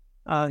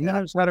he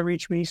knows how to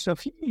reach me. So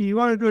if you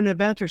want to do an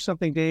event or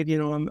something, Dave,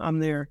 I'm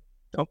there.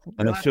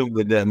 And I'm sure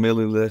that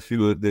mailing list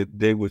that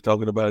Dave was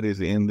talking about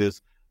is in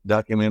this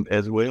document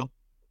as well.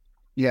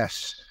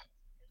 Yes.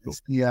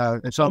 It's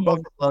on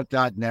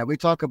bufferload.net. We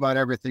talk about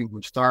everything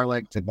from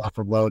Starlink to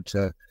Bufferload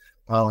to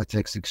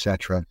politics,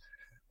 etc.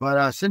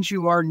 But since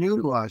you are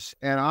new to us,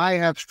 and I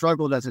have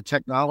struggled as a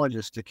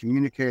technologist to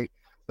communicate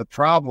the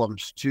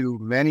problems to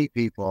many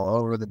people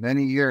over the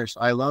many years,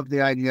 I love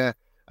the idea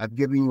of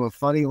giving you a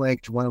funny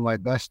link to one of my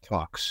best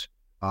talks,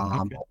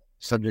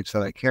 subjects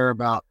that I care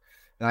about,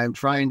 and I'm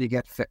trying to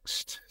get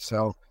fixed.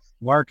 So,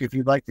 Mark, if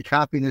you'd like to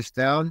copy this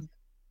down,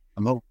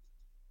 I'm hoping.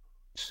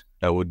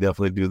 I would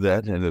definitely do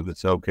that, and if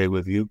it's okay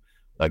with you,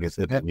 like I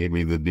said, you gave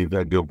me the de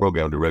facto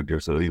program director,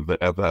 so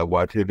if I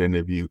watch it, and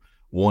if you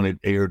want it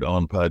aired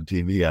on Pod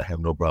TV, I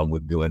have no problem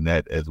with doing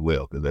that as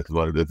well, because that's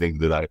one of the things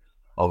that I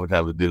often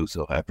have to do.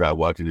 So after I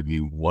watch it, if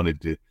you wanted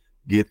to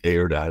get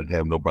aired, I'd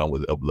have no problem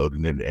with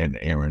uploading it and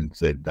airing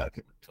said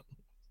document.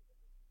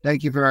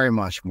 Thank you very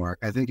much, Mark.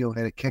 I think you'll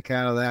get a kick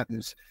out of that.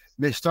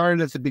 It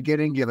started at the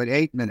beginning, give it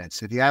 8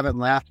 minutes. If you haven't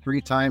laughed 3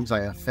 times,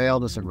 I have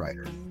failed as a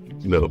writer.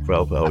 No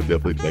problem. I will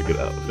definitely check it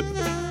out.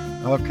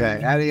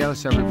 Okay.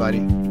 Adios,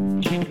 everybody.